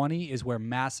 under 20 is where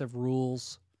massive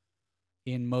rules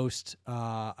in most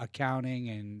accounting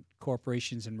and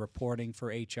corporations and reporting for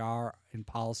HR and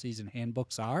policies and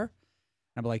handbooks are.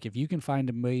 I'm like, if you can find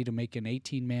a way to make an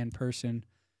 18-man person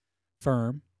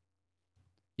firm,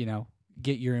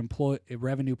 get your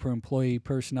revenue per employee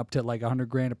person up to like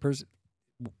 $100,000 a person,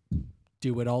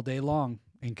 do it all day long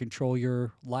and control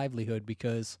your livelihood.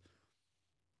 Because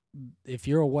if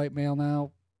you're a white male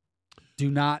now,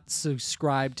 do not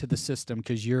subscribe to the system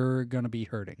because you're going to be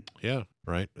hurting. Yeah,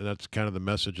 right. And that's kind of the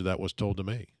message that was told to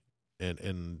me,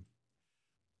 and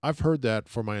I've heard that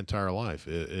for my entire life.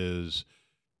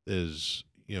 Is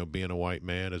being a white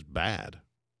man is bad,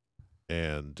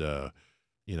 and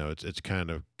it's kind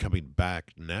of coming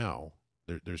back now.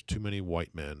 There's too many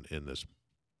white men in this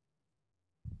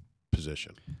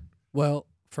position. Well,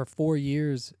 for 4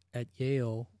 years at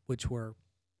Yale, which were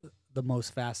the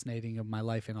most fascinating of my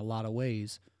life in a lot of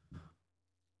ways,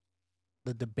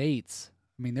 the debates,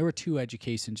 I mean, there were 2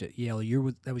 educations at Yale.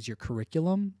 That was your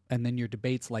curriculum, and then your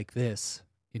debates like this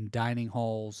in dining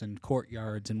halls and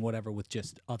courtyards and whatever with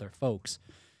just other folks.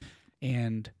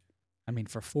 And, I mean,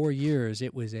 for 4 years,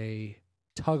 it was a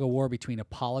tug of war between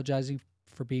apologizing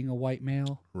for being a white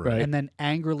male Right. and then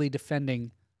angrily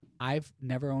defending, I've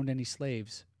never owned any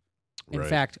slaves. In Right.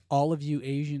 fact, all of you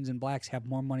Asians and blacks have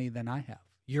more money than I have.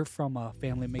 You're from a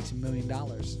family that makes $1 million.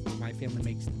 My family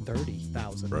makes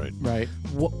 $30,000. Right. Right.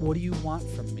 What do you want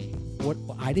from me? What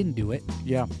I didn't do it,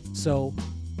 Yeah. so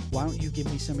why don't you give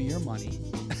me some of your money?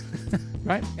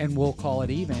 Right. And we'll call it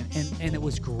even. And it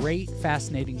was great,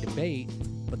 fascinating debate,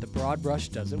 but the broad brush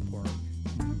doesn't work.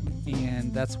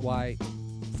 And that's why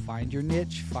find your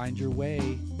niche, find your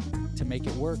way to make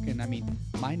it work. And I mean,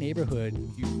 my neighborhood,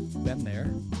 you've been there,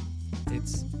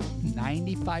 it's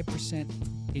 95%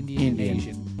 Indian and Indian.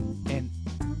 Asian. And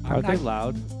Are I'm they not,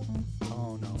 loud?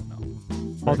 oh no.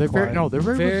 Oh, they're very quiet. they're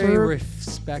very Very reserved.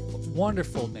 respectful,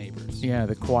 wonderful neighbors. Yeah,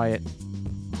 the quiet.